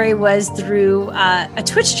into the story was through a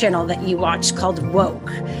Twitch channel that you watched called Woke.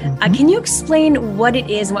 Can you explain what it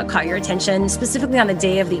is and what caught your attention, specifically on the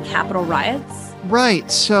day of the Capitol riots? Right.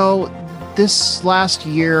 So this last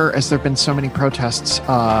year, as there have been so many protests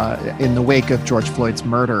in the wake of George Floyd's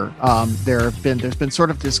murder, there's been sort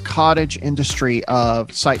of this cottage industry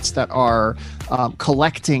of sites that are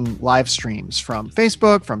collecting live streams from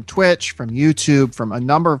Facebook, from Twitch, from YouTube, from a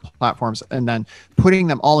number of platforms, and then putting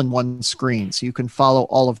them all in one screen so you can follow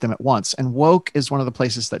all of them at once. And Woke is one of the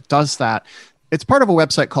places that does that. It's part of a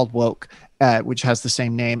website called Woke, which has the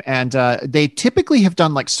same name. And they typically have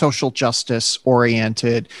done like social justice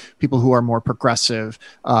oriented. People who are more progressive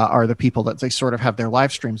are the people that they sort of have their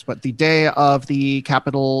live streams. But the day of the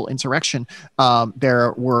Capitol insurrection,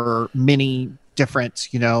 there were many different,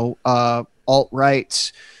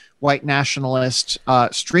 alt-right white nationalist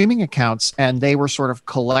streaming accounts, and they were sort of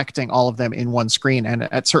collecting all of them in one screen. And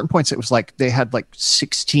at certain points, it was like they had like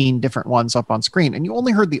 16 different ones up on screen, and you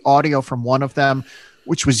only heard the audio from one of them,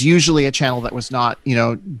 which was usually a channel that was not,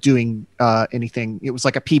 doing anything. It was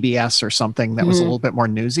like a PBS or something that was a little bit more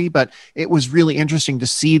newsy, but it was really interesting to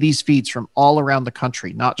see these feeds from all around the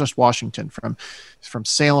country, not just Washington, from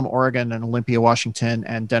Salem, Oregon, and Olympia, Washington,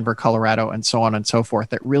 and Denver, Colorado, and so on and so forth.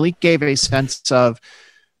 That really gave a sense of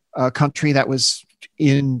a country that was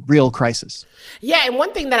in real crisis. Yeah, and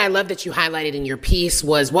one thing that I love that you highlighted in your piece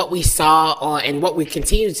was what we saw and what we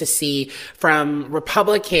continue to see from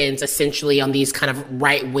Republicans essentially on these kind of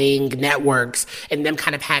right-wing networks, and them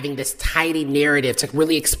kind of having this tidy narrative to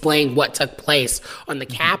really explain what took place on the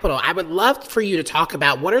Capitol. I would love for you to talk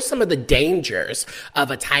about what are some of the dangers of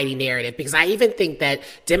a tidy narrative, because I even think that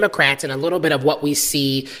Democrats, and a little bit of what we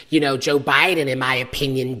see, Joe Biden, in my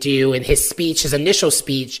opinion, do in his speech, his initial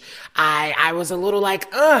speech, I was a little like,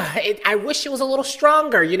 I wish it was a little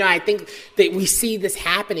stronger. I think that we see this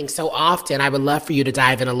happening so often. I would love for you to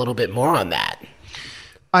dive in a little bit more on that.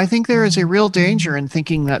 I think there is a real danger in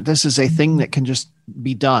thinking that this is a thing that can just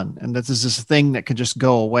be done and that this is a thing that can just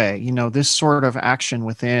go away. This sort of action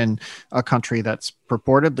within a country that's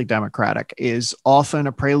purportedly democratic is often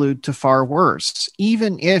a prelude to far worse,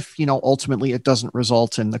 even if, ultimately it doesn't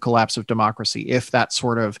result in the collapse of democracy. If that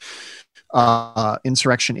sort of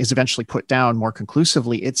insurrection is eventually put down more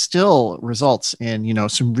conclusively, it still results in,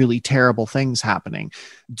 some really terrible things happening.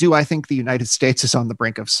 Do I think the United States is on the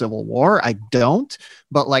brink of civil war? I don't.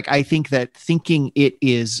 But I think that thinking it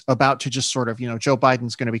is about to just sort of, Joe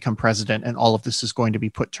Biden's going to become president and all of this is going to be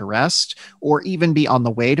put to rest, or even be on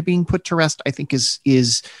the way to being put to rest, I think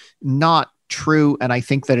is not true. And I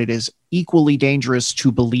think that it is equally dangerous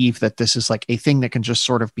to believe that this is like a thing that can just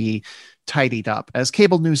sort of be tidied up, as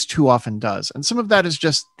cable news too often does. And some of that is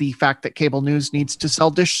just the fact that cable news needs to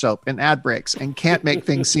sell dish soap and ad breaks and can't make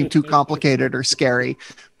things seem too complicated or scary.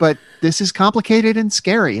 But this is complicated and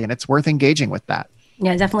scary, and it's worth engaging with that.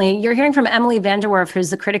 Yeah, definitely. You're hearing from Emily VanDerWerff, who's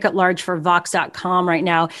the critic at large for Vox.com right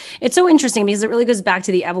now. It's so interesting because it really goes back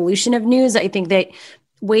to the evolution of news. I think that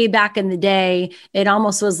way back in the day, it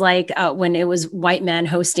almost was like when it was white men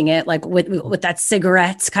hosting it, like with that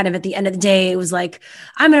cigarettes kind of at the end of the day, it was like,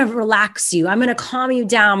 I'm going to relax you. I'm going to calm you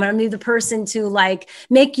down. I'm going to be the person to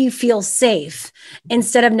make you feel safe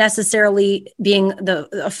instead of necessarily being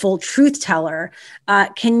a full truth teller.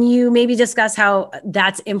 Can you maybe discuss how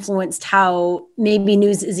that's influenced how maybe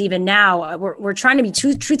news is even now? We're trying to be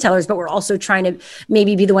truth tellers, but we're also trying to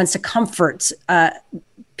maybe be the ones to comfort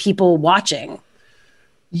people watching.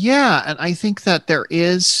 Yeah, and I think that there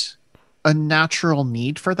is a natural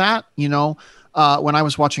need for that. When I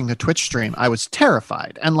was watching the Twitch stream, I was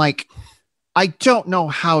terrified. And I don't know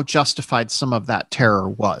how justified some of that terror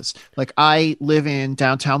was. I live in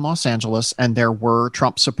downtown Los Angeles, and there were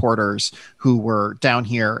Trump supporters who were down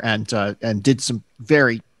here and did some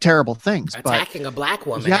very terrible things. Attacking a black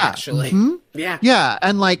woman, actually. Mm-hmm. Yeah. Yeah,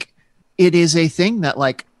 and it is a thing that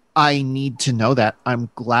I need to know that. I'm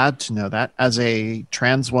glad to know that as a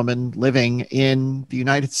trans woman living in the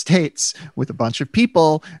United States with a bunch of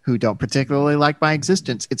people who don't particularly like my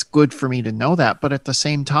existence. It's good for me to know that. But at the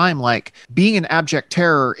same time, being an abject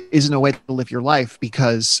terror isn't a way to live your life,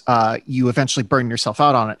 because you eventually burn yourself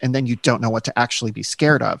out on it and then you don't know what to actually be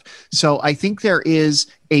scared of. So I think there is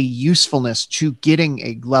a usefulness to getting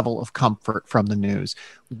a level of comfort from the news,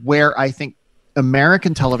 where I think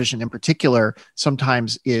American television in particular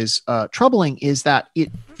sometimes is troubling, is that it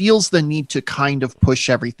feels the need to kind of push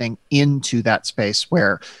everything into that space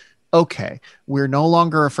where, okay, we're no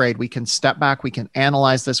longer afraid. We can step back. We can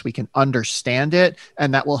analyze this. We can understand it.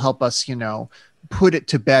 And that will help us, put it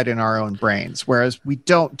to bed in our own brains. Whereas we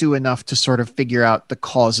don't do enough to sort of figure out the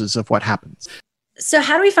causes of what happens. So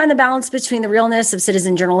how do we find the balance between the realness of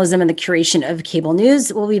citizen journalism and the curation of cable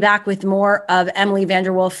news? We'll be back with more of Emily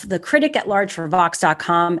VanDerWerff, the critic at large for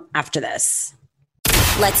Vox.com, after this.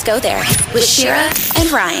 Let's go there with Shira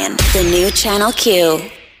and Ryan, the new Channel Q.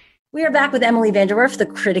 We are back with Emily VanDerWerff, the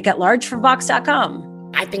critic at large for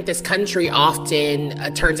Vox.com. I think this country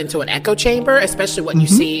often turns into an echo chamber, especially what you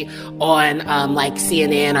see on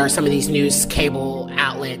CNN or some of these news cable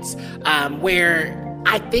outlets, where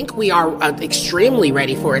I think we are extremely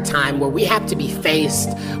ready for a time where we have to be faced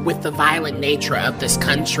with the violent nature of this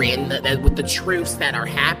country and with the truths that are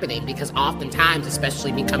happening, because oftentimes,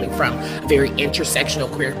 especially me coming from a very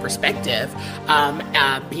intersectional queer perspective,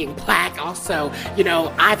 being Black also,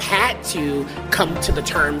 I've had to come to the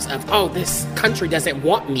terms of, this country doesn't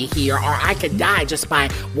want me here, or I could die just by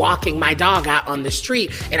walking my dog out on the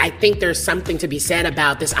street. And I think there's something to be said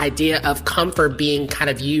about this idea of comfort being kind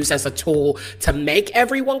of used as a tool to make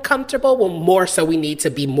everyone comfortable. Well, more so we need to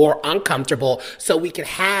be more uncomfortable so we can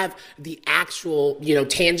have the actual,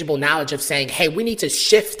 tangible knowledge of saying, hey, we need to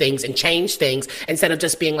shift things and change things instead of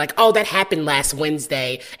just being like, that happened last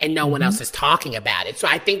Wednesday and no one else is talking about it. So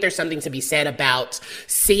I think there's something to be said about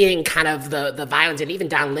seeing kind of the violence. And even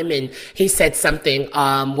Don Lemon, he said something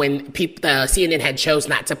when the CNN had chose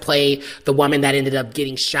not to play the woman that ended up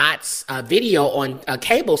getting shots video on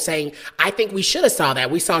cable, saying, I think we should have saw that.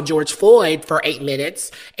 We saw George Floyd for 8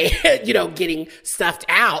 minutes and, getting stuffed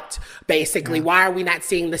out, basically. Yeah. Why are we not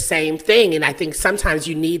seeing the same thing? And I think sometimes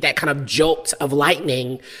you need that kind of jolt of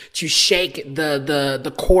lightning to shake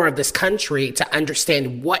the core of this country to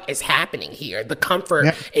understand what is happening here. The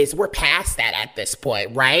comfort is we're past that at this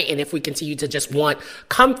point, right? And if we continue to just want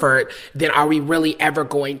comfort, then are we really ever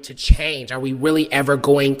going to change? Are we really ever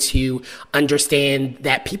going to understand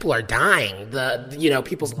that people are dying?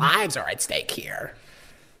 People's lives are at stake here.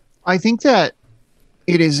 I think that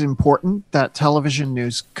it is important that television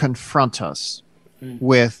news confront us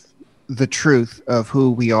with the truth of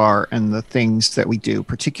who we are and the things that we do,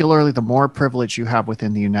 particularly the more privilege you have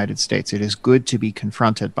within the United States. It is good to be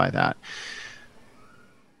confronted by that.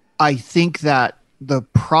 I think that the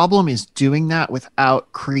problem is doing that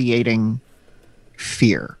without creating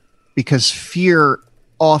fear, because fear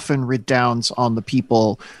often redounds on the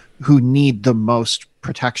people who need the most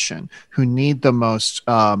protection, who need the most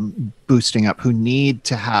boosting up, who need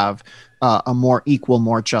to have a more equal,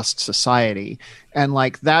 more just society. And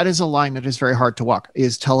that is a line that is very hard to walk.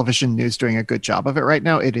 Is television news doing a good job of it right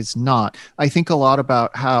now? It is not. I think a lot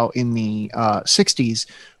about how in the 60s,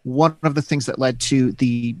 one of the things that led to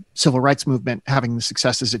the civil rights movement having the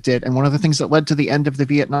successes it did, and one of the things that led to the end of the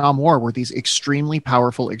Vietnam War, were these extremely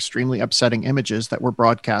powerful, extremely upsetting images that were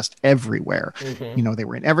broadcast everywhere. Mm-hmm. They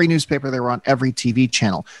were in every newspaper, they were on every TV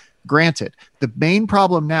channel. Granted, the main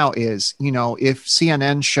problem now is, if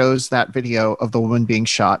CNN shows that video of the woman being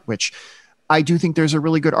shot, which I do think there's a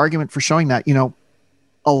really good argument for showing that,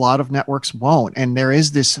 a lot of networks won't. And there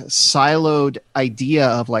is this siloed idea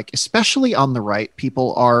of especially on the right,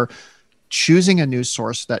 people are choosing a news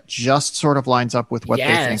source that just sort of lines up with what they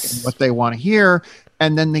think and what they want to hear.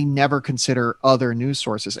 And then they never consider other news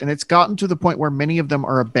sources. And it's gotten to the point where many of them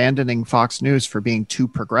are abandoning Fox News for being too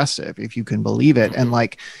progressive, if you can believe it. And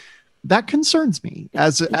that concerns me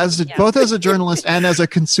as both as a journalist and as a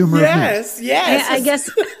consumer. Yes. I guess,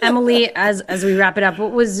 Emily, as we wrap it up,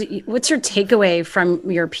 what's your takeaway from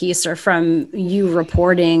your piece or from you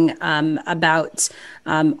reporting about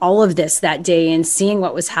all of this that day and seeing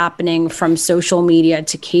what was happening from social media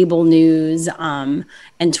to cable news and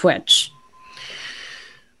Twitch?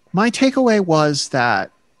 My takeaway was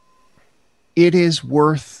that it is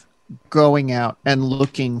worth going out and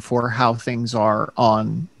looking for how things are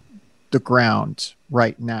on the ground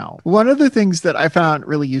right now. One of the things that I found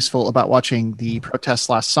really useful about watching the protests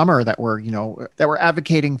last summer that were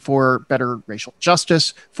advocating for better racial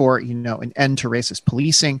justice, for, an end to racist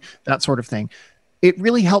policing, that sort of thing. It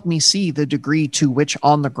really helped me see the degree to which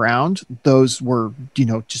on the ground those were,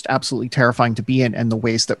 just absolutely terrifying to be in, and the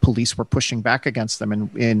ways that police were pushing back against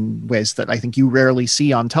them in ways that I think you rarely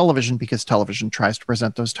see on television, because television tries to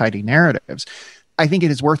present those tidy narratives. I think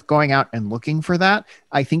it is worth going out and looking for that.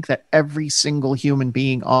 I think that every single human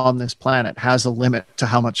being on this planet has a limit to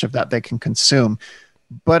how much of that they can consume.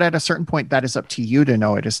 But at a certain point, that is up to you to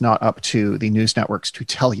know. It is not up to the news networks to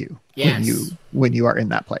tell you when you are in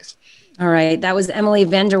that place. All right. That was Emily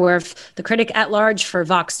VanDerWerff, the critic at large for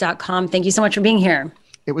Vox.com. Thank you so much for being here.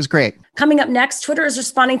 It was great. Coming up next, Twitter is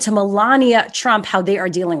responding to Melania Trump, how they are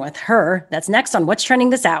dealing with her. That's next on What's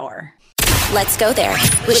Trending This Hour. Let's go there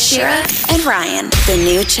with Shira and Ryan, the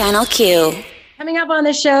new Channel Q. Coming up on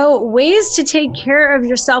the show, ways to take care of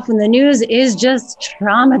yourself when the news is just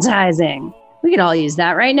traumatizing. We could all use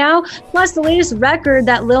that right now. Plus, the latest record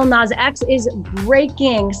that Lil Nas X is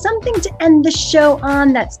breaking. Something to end the show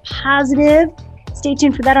on that's positive. Stay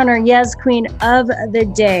tuned for that on our Yes Queen of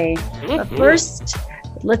the Day. But first,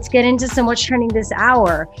 let's get into some What's Trending This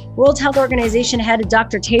Hour. World Health Organization head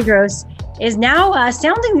Dr. Tedros is now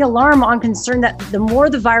sounding the alarm on concern that the more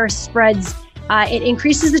the virus spreads, it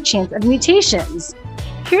increases the chance of mutations.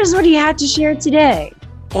 Here's what he had to share today.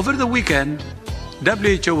 Over the weekend,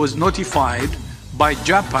 WHO was notified by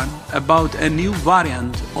Japan about a new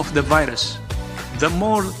variant of the virus. The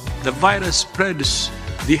more the virus spreads,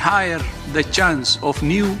 the higher the chance of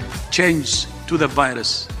new changes to the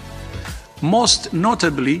virus. Most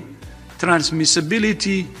notably,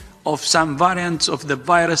 transmissibility of some variants of the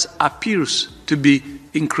virus appears to be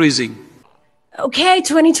increasing. Okay,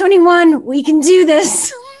 2021, we can do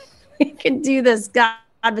this. We can do this. God,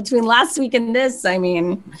 between last week and this, I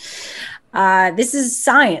mean, this is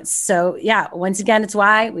science. So yeah, once again, it's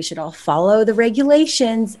why we should all follow the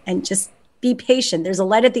regulations and just be patient. There's a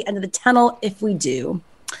light at the end of the tunnel if we do.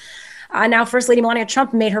 Now, First Lady Melania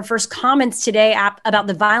Trump made her first comments today about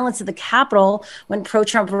the violence at the Capitol when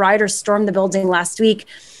pro-Trump rioters stormed the building last week.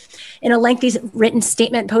 In a lengthy written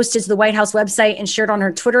statement posted to the White House website and shared on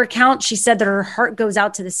her Twitter account, she said that her heart goes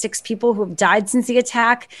out to the 6 people who have died since the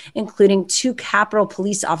attack, including 2 Capitol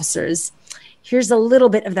police officers. Here's a little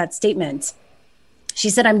bit of that statement. She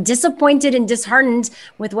said, "I'm disappointed and disheartened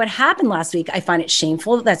with what happened last week. I find it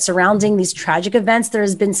shameful that surrounding these tragic events, there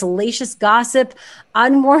has been salacious gossip,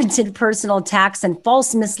 unwarranted personal attacks, and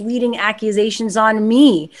false misleading accusations on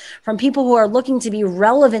me from people who are looking to be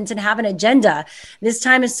relevant and have an agenda. This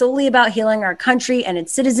time is solely about healing our country and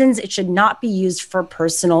its citizens. It should not be used for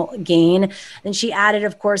personal gain." Then she added,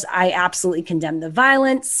 of course, "I absolutely condemn the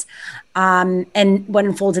violence," and what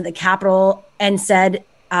unfolded at the Capitol, and said,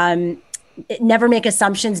 never make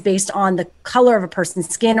assumptions based on the color of a person's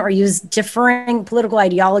skin or use differing political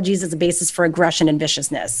ideologies as a basis for aggression and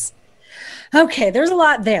viciousness. Okay, there's a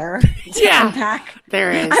lot there to unpack.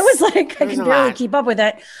 There is. I was like, I can barely keep up with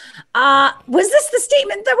it. Was this the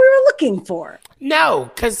statement that we were looking for? No,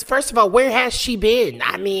 because first of all, where has she been?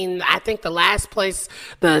 I mean, I think the last place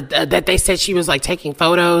that they said she was like taking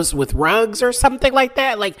photos with rugs or something like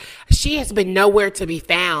that. Like, she has been nowhere to be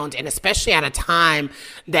found, and especially at a time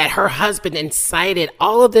that her husband incited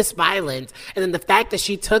all of this violence, and then the fact that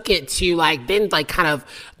she took it to then kind of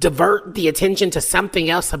divert the attention to something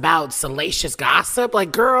else about salacious gossip.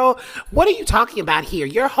 Like, girl, what are you talking about here?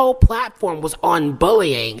 Your whole platform was on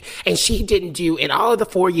bullying, and she didn't do, in all of the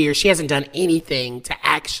 4 years, she hasn't done anything to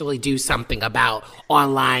actually do something about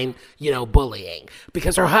online, bullying,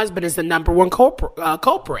 because her husband is the number one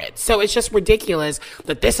culprit. So it's just ridiculous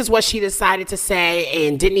that this is what she decided to say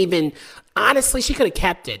and didn't even, honestly, she could have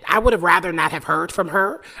kept it. I would have rather not have heard from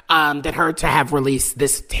her than her to have released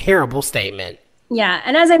this terrible statement. Yeah.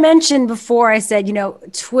 And as I mentioned before, I said,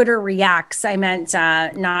 Twitter reacts. I meant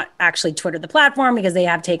not actually Twitter, the platform, because they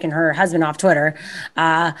have taken her husband off Twitter.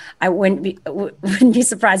 I wouldn't be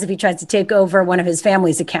surprised if he tries to take over one of his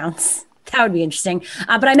family's accounts. That would be interesting.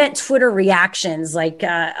 But I meant Twitter reactions. Like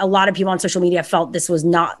a lot of people on social media felt this was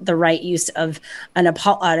not the right use of an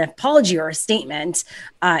apology or a statement.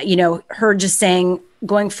 Her just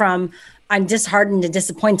going from "I'm disheartened and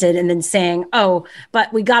disappointed," and then saying, "Oh,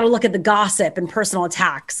 but we got to look at the gossip and personal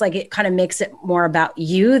attacks." Like, it kind of makes it more about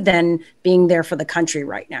you than being there for the country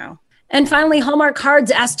right now. And finally, Hallmark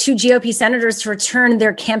Cards asked 2 GOP senators to return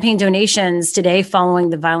their campaign donations today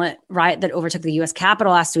following the violent riot that overtook the U.S.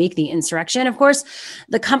 Capitol last week, the insurrection. Of course,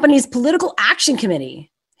 the company's political action committee,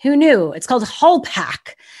 who knew? It's called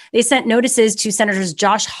HallPAC. They sent notices to Senators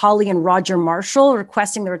Josh Hawley and Roger Marshall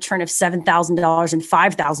requesting the return of $7,000 and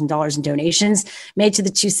 $5,000 in donations made to the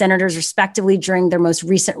 2 senators respectively during their most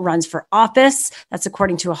recent runs for office. That's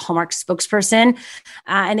according to a Hallmark spokesperson.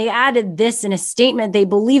 And they added this in a statement. They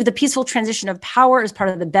believe the peaceful transition of power is part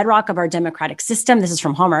of the bedrock of our democratic system. This is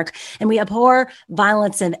from Hallmark. And we abhor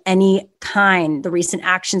violence of any kind. The recent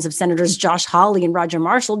actions of Senators Josh Hawley and Roger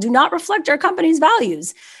Marshall do not reflect our company's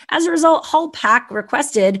values. As a result, HallPAC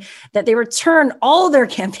requested that they return all their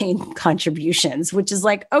campaign contributions, which is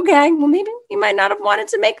like, okay, well, maybe you might not have wanted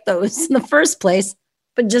to make those in the first place,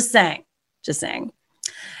 but just saying.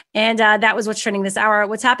 And that was what's trending this hour.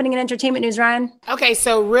 What's happening in entertainment news, Ryan? Okay,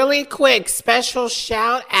 so really quick, special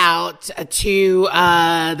shout out to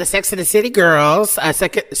the Sex and the City girls,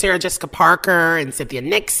 Sarah Jessica Parker and Cynthia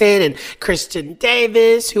Nixon and Kristen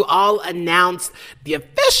Davis, who all announced the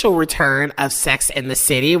official return of Sex and the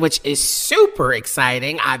City, which is super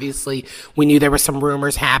exciting. Obviously, we knew there were some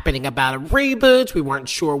rumors happening about a reboot. We weren't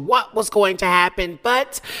sure what was going to happen,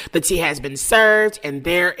 but the tea has been served, and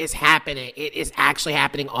there is happening. It is actually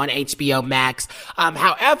happening on on HBO Max.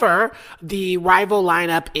 However, the rival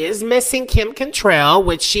lineup is missing Kim Cattrall,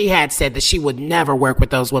 which she had said that she would never work with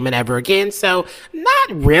those women ever again. So not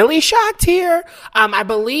really shocked here. I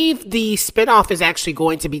believe the spinoff is actually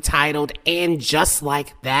going to be titled And Just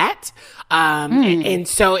Like That. And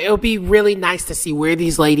so it'll be really nice to see where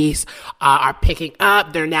these ladies are picking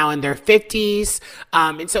up. They're now in their 50s.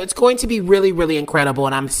 And so it's going to be really, really incredible.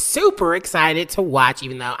 And I'm super excited to watch,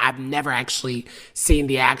 even though I've never actually seen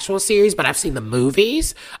the actual series, but I've seen the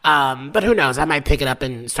movies. But who knows? I might pick it up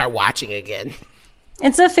and start watching again.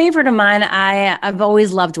 It's a favorite of mine. I've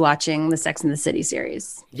always loved watching the Sex and the City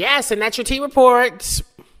series. Yes, and that's your Tea Report.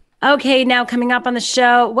 Okay, now coming up on the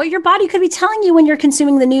show, what your body could be telling you when you're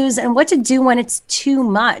consuming the news and what to do when it's too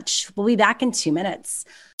much. We'll be back in 2 minutes.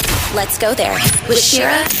 Let's go there with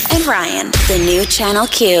Shira and Ryan, the new Channel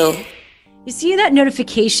Q. You see that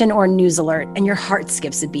notification or news alert and your heart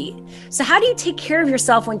skips a beat. So how do you take care of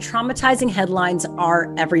yourself when traumatizing headlines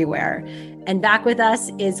are everywhere? And back with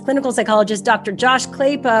us is clinical psychologist Dr. Josh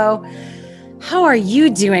Claypo. How are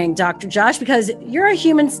you doing, Dr. Josh? Because you're a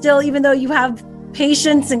human still, even though you have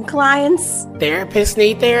patients and clients. Therapists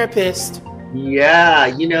need therapists.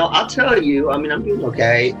 Yeah, I'll tell you, I'm doing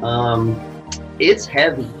okay. It's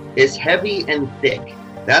heavy. It's heavy and thick.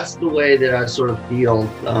 That's the way that I sort of feel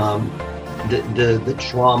the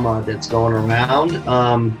trauma that's going around.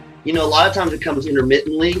 A lot of times it comes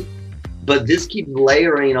intermittently, but this keeps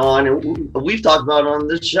layering on. And we've talked about it on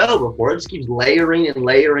this show before. It just keeps layering and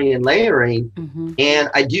layering and layering. Mm-hmm. And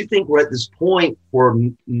I do think we're at this point for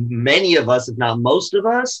many of us, if not most of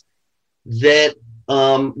us, that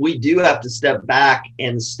we do have to step back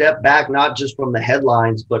not just from the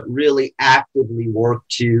headlines, but really actively work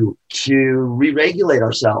to re-regulate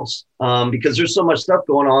ourselves. Because there's so much stuff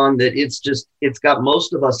going on that it's got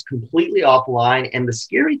most of us completely offline. And the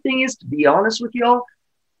scary thing is, to be honest with y'all,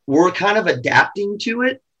 we're kind of adapting to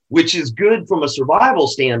it, which is good from a survival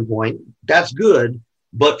standpoint. That's good.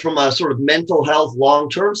 But from a sort of mental health,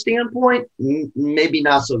 long-term standpoint, maybe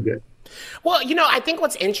not so good. Well, I think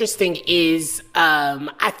what's interesting is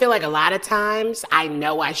I feel like a lot of times I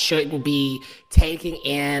know I shouldn't be taking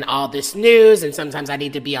in all this news, and sometimes I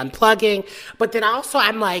need to be unplugging. But then also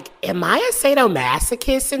I'm like, am I a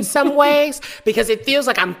sadomasochist in some ways? Because it feels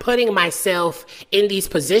like I'm putting myself in these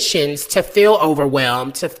positions to feel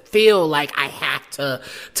overwhelmed, to feel like I have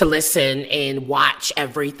to listen and watch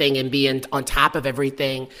everything and be on top of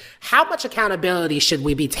everything. How much accountability should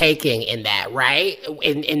we be taking in that, right?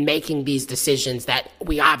 In making these decisions that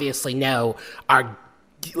we obviously know are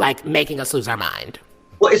like making us lose our mind.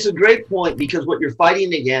 Well, it's a great point, because what you're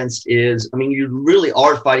fighting against is, you really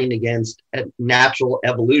are fighting against natural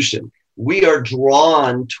evolution. We are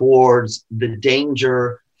drawn towards the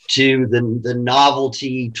danger, to the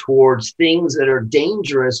novelty, towards things that are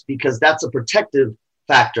dangerous, because that's a protective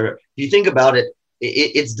factor. If you think about it,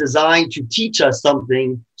 it's designed to teach us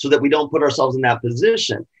something so that we don't put ourselves in that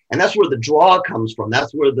position. And that's where the draw comes from.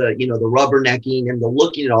 That's where the rubbernecking and the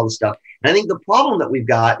looking at all the stuff. And I think the problem that we've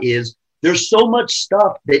got is there's so much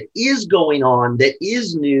stuff that is going on, that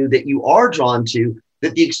is new, that you are drawn to,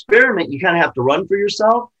 that the experiment you kind of have to run for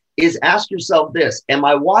yourself is ask yourself this: am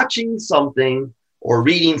I watching something or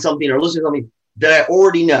reading something or listening to something that I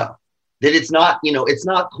already know, that it's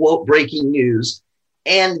not quote breaking news?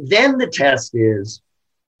 And then the test is,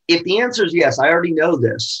 if the answer is yes, I already know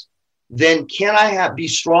this, then can I be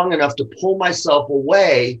strong enough to pull myself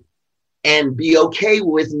away and be okay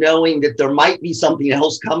with knowing that there might be something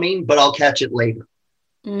else coming, but I'll catch it later.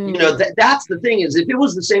 That's the thing, is if it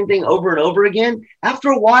was the same thing over and over again, after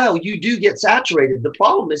a while you do get saturated. The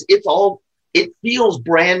problem is it feels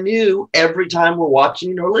brand new every time we're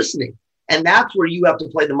watching or listening. And that's where you have to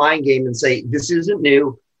play the mind game and say, this isn't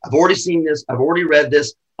new. I've already seen this. I've already read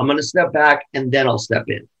this. I'm going to step back and then I'll step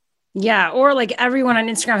in. Yeah. Or like everyone on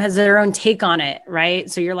Instagram has their own take on it, right?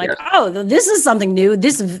 So you're like, oh, this is something new.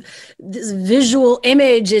 This visual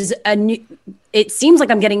image is a new, it seems like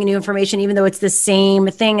I'm getting new information, even though it's the same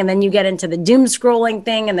thing. And then you get into the doom scrolling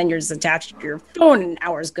thing, and then you're just attached to your phone and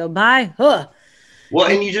hours go by. Huh. Well,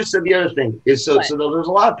 and you just said the other thing is, so there's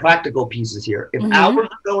a lot of practical pieces here. If hours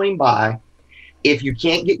are going by, if you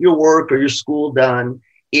can't get your work or your school done,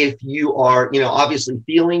 if you are, obviously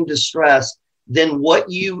feeling distressed, then what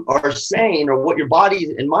you are saying, or what your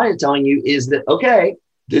body and mind are telling you, is that, okay,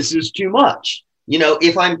 this is too much.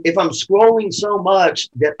 If I'm scrolling so much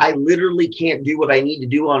that I literally can't do what I need to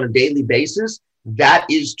do on a daily basis, that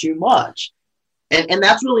is too much. And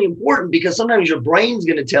that's really important, because sometimes your brain's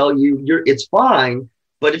going to tell you it's fine.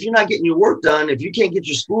 But if you're not getting your work done, if you can't get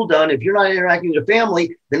your school done, if you're not interacting with your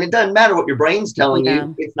family, then it doesn't matter what your brain's telling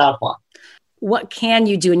you. It's not fun. what can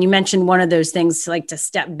you do? And you mentioned one of those things, like to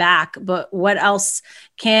step back, but what else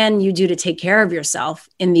can you do to take care of yourself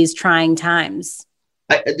in these trying times?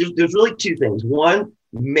 There's really two things. One,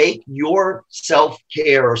 make your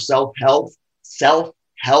self-care or self-health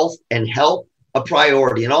and health a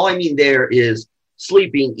priority. And all I mean there is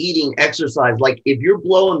sleeping, eating, exercise. Like if you're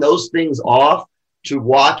blowing those things off to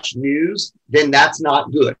watch news, then that's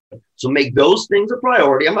not good. So make those things a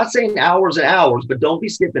priority. I'm not saying hours and hours, but don't be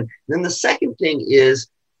skipping. Then the second thing is,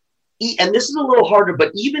 and this is a little harder,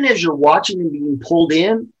 but even as you're watching and being pulled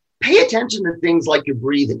in, pay attention to things like your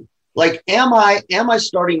breathing. Like, am I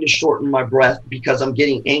starting to shorten my breath because I'm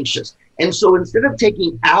getting anxious? And so instead of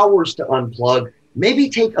taking hours to unplug, maybe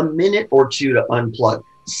take a minute or two to unplug.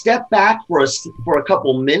 Step back for a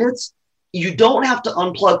couple minutes. You don't have to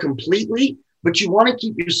unplug completely, but you want to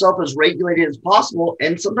keep yourself as regulated as possible.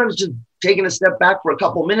 And sometimes just taking a step back for a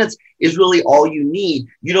couple minutes is really all you need.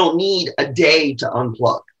 You don't need a day to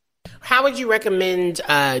unplug. How would you recommend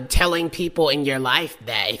telling people in your life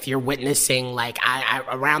that if you're witnessing, like I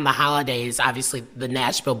around the holidays, obviously the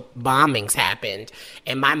Nashville bombings happened,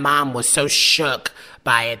 and my mom was so shook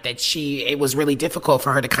by it that it was really difficult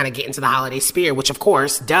for her to kind of get into the holiday spirit, which of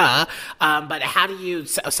course, duh. But how do you,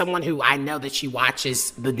 someone who I know that she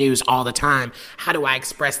watches the news all the time, how do I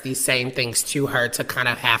express these same things to her to kind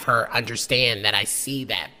of have her understand that I see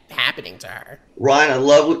that happening to her? Ryan, I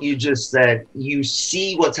love what you just said. You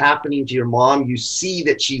see what's happening to your mom. You see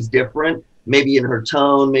that she's different, maybe in her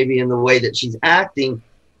tone, maybe in the way that she's acting.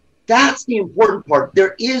 That's the important part.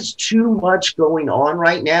 There is too much going on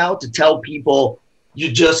right now to tell people you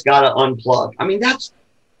just got to unplug. I mean,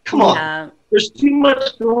 come on. There's too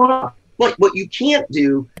much going on. But what you can't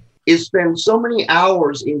do is spend so many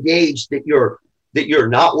hours engaged that you're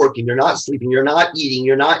not working, you're not sleeping, you're not eating,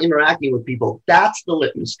 you're not interacting with people. That's the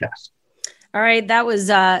litmus test. All right. That was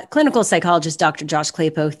clinical psychologist Dr. Josh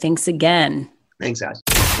Claypo. Thanks again. Thanks, guys.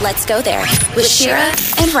 Let's go there with Shira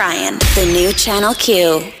and Ryan, the new Channel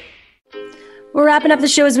Q. We're wrapping up the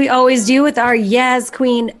show as we always do with our Yaz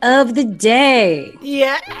Queen of the Day.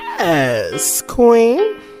 Yes,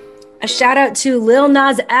 Queen. A shout out to Lil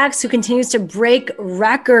Nas X, who continues to break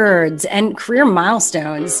records and career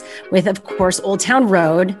milestones with, of course, Old Town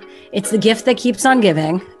Road. It's the gift that keeps on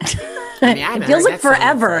giving. It feels like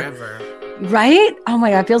forever. Right? Oh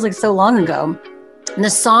my God, it feels like so long ago. And the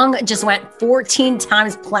song just went 14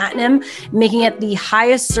 times platinum, making it the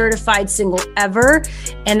highest certified single ever.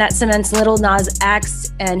 And that cements Lil Nas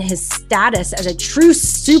X and his status as a true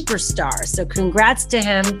superstar. So congrats to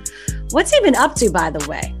him. What's he been up to, by the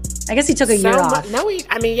way? I guess he took a year off. He took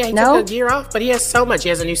a year off, but he has so much. He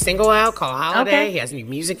has a new single out called Holiday. Okay. He has new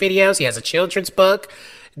music videos. He has a children's book.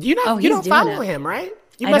 You don't follow him, right?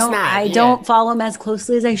 You must not. I don't follow him as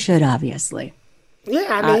closely as I should, obviously.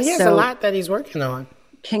 Yeah, I mean, he has a lot that he's working on.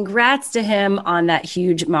 Congrats to him on that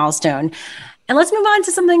huge milestone. And let's move on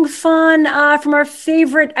to something fun from our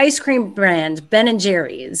favorite ice cream brand, Ben &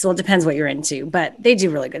 Jerry's. Well, it depends what you're into, but they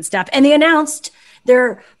do really good stuff. And they announced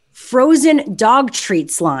their frozen dog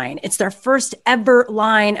treats line. It's their first ever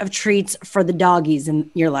line of treats for the doggies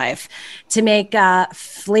in your life to make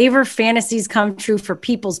flavor fantasies come true for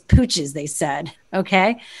people's pooches, they said.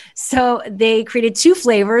 Okay. So they created 2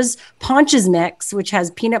 flavors, Paunch's Mix, which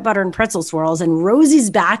has peanut butter and pretzel swirls, and Rosie's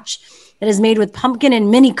Batch that is made with pumpkin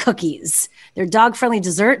and mini cookies. They're dog-friendly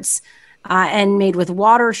desserts and made with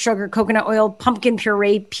water, sugar, coconut oil, pumpkin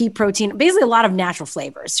puree, pea protein, basically a lot of natural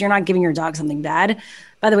flavors. So you're not giving your dog something bad.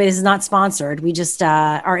 By the way, this is not sponsored. We just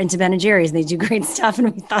are into Ben & Jerry's, and they do great stuff,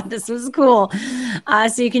 and we thought this was cool.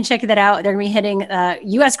 So you can check that out. They're going to be hitting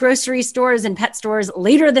U.S. grocery stores and pet stores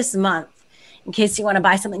later this month in case you want to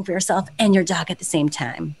buy something for yourself and your dog at the same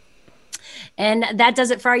time. And that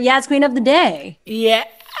does it for our Yaz Queen of the Day.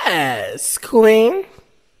 Yes, Queen.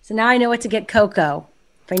 So now I know what to get Coco.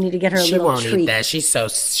 I need to get her a little treat. She won't eat that.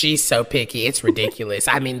 She's so picky. It's ridiculous.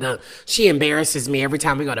 I mean, she embarrasses me every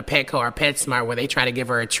time we go to Petco or PetSmart, where they try to give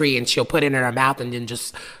her a treat and she'll put it in her mouth and then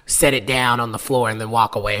just set it down on the floor and then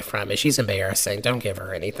walk away from it. She's embarrassing. Don't give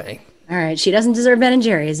her anything. All right. She doesn't deserve Ben &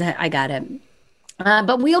 Jerry's. I got it.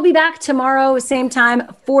 But we'll be back tomorrow, same time,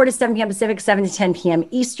 4 to 7 p.m. Pacific, 7 to 10 p.m.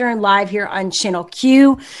 Eastern, live here on Channel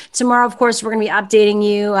Q. Tomorrow, of course, we're going to be updating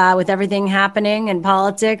you with everything happening in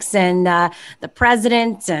politics and the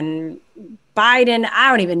president and Biden.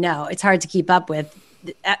 I don't even know. It's hard to keep up with.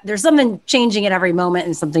 There's something changing at every moment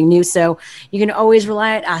and something new. So you can always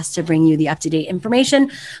rely on us to bring you the up-to-date information.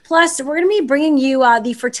 Plus, we're going to be bringing you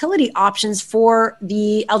the fertility options for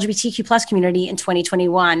the LGBTQ plus community in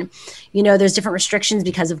 2021. You know, there's different restrictions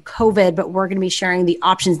because of COVID, but we're going to be sharing the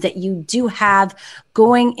options that you do have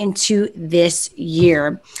going into this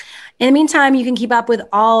year. In the meantime, you can keep up with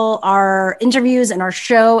all our interviews and our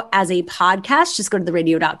show as a podcast. Just go to the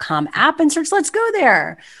radio.com app and search Let's Go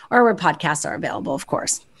There, or where podcasts are available, of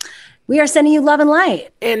course. We are sending you love and light.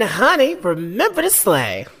 And honey, remember to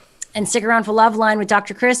slay. And stick around for Love Line with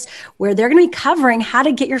Dr. Chris, where they're going to be covering how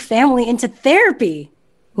to get your family into therapy.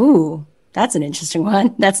 Ooh, that's an interesting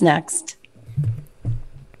one. That's next.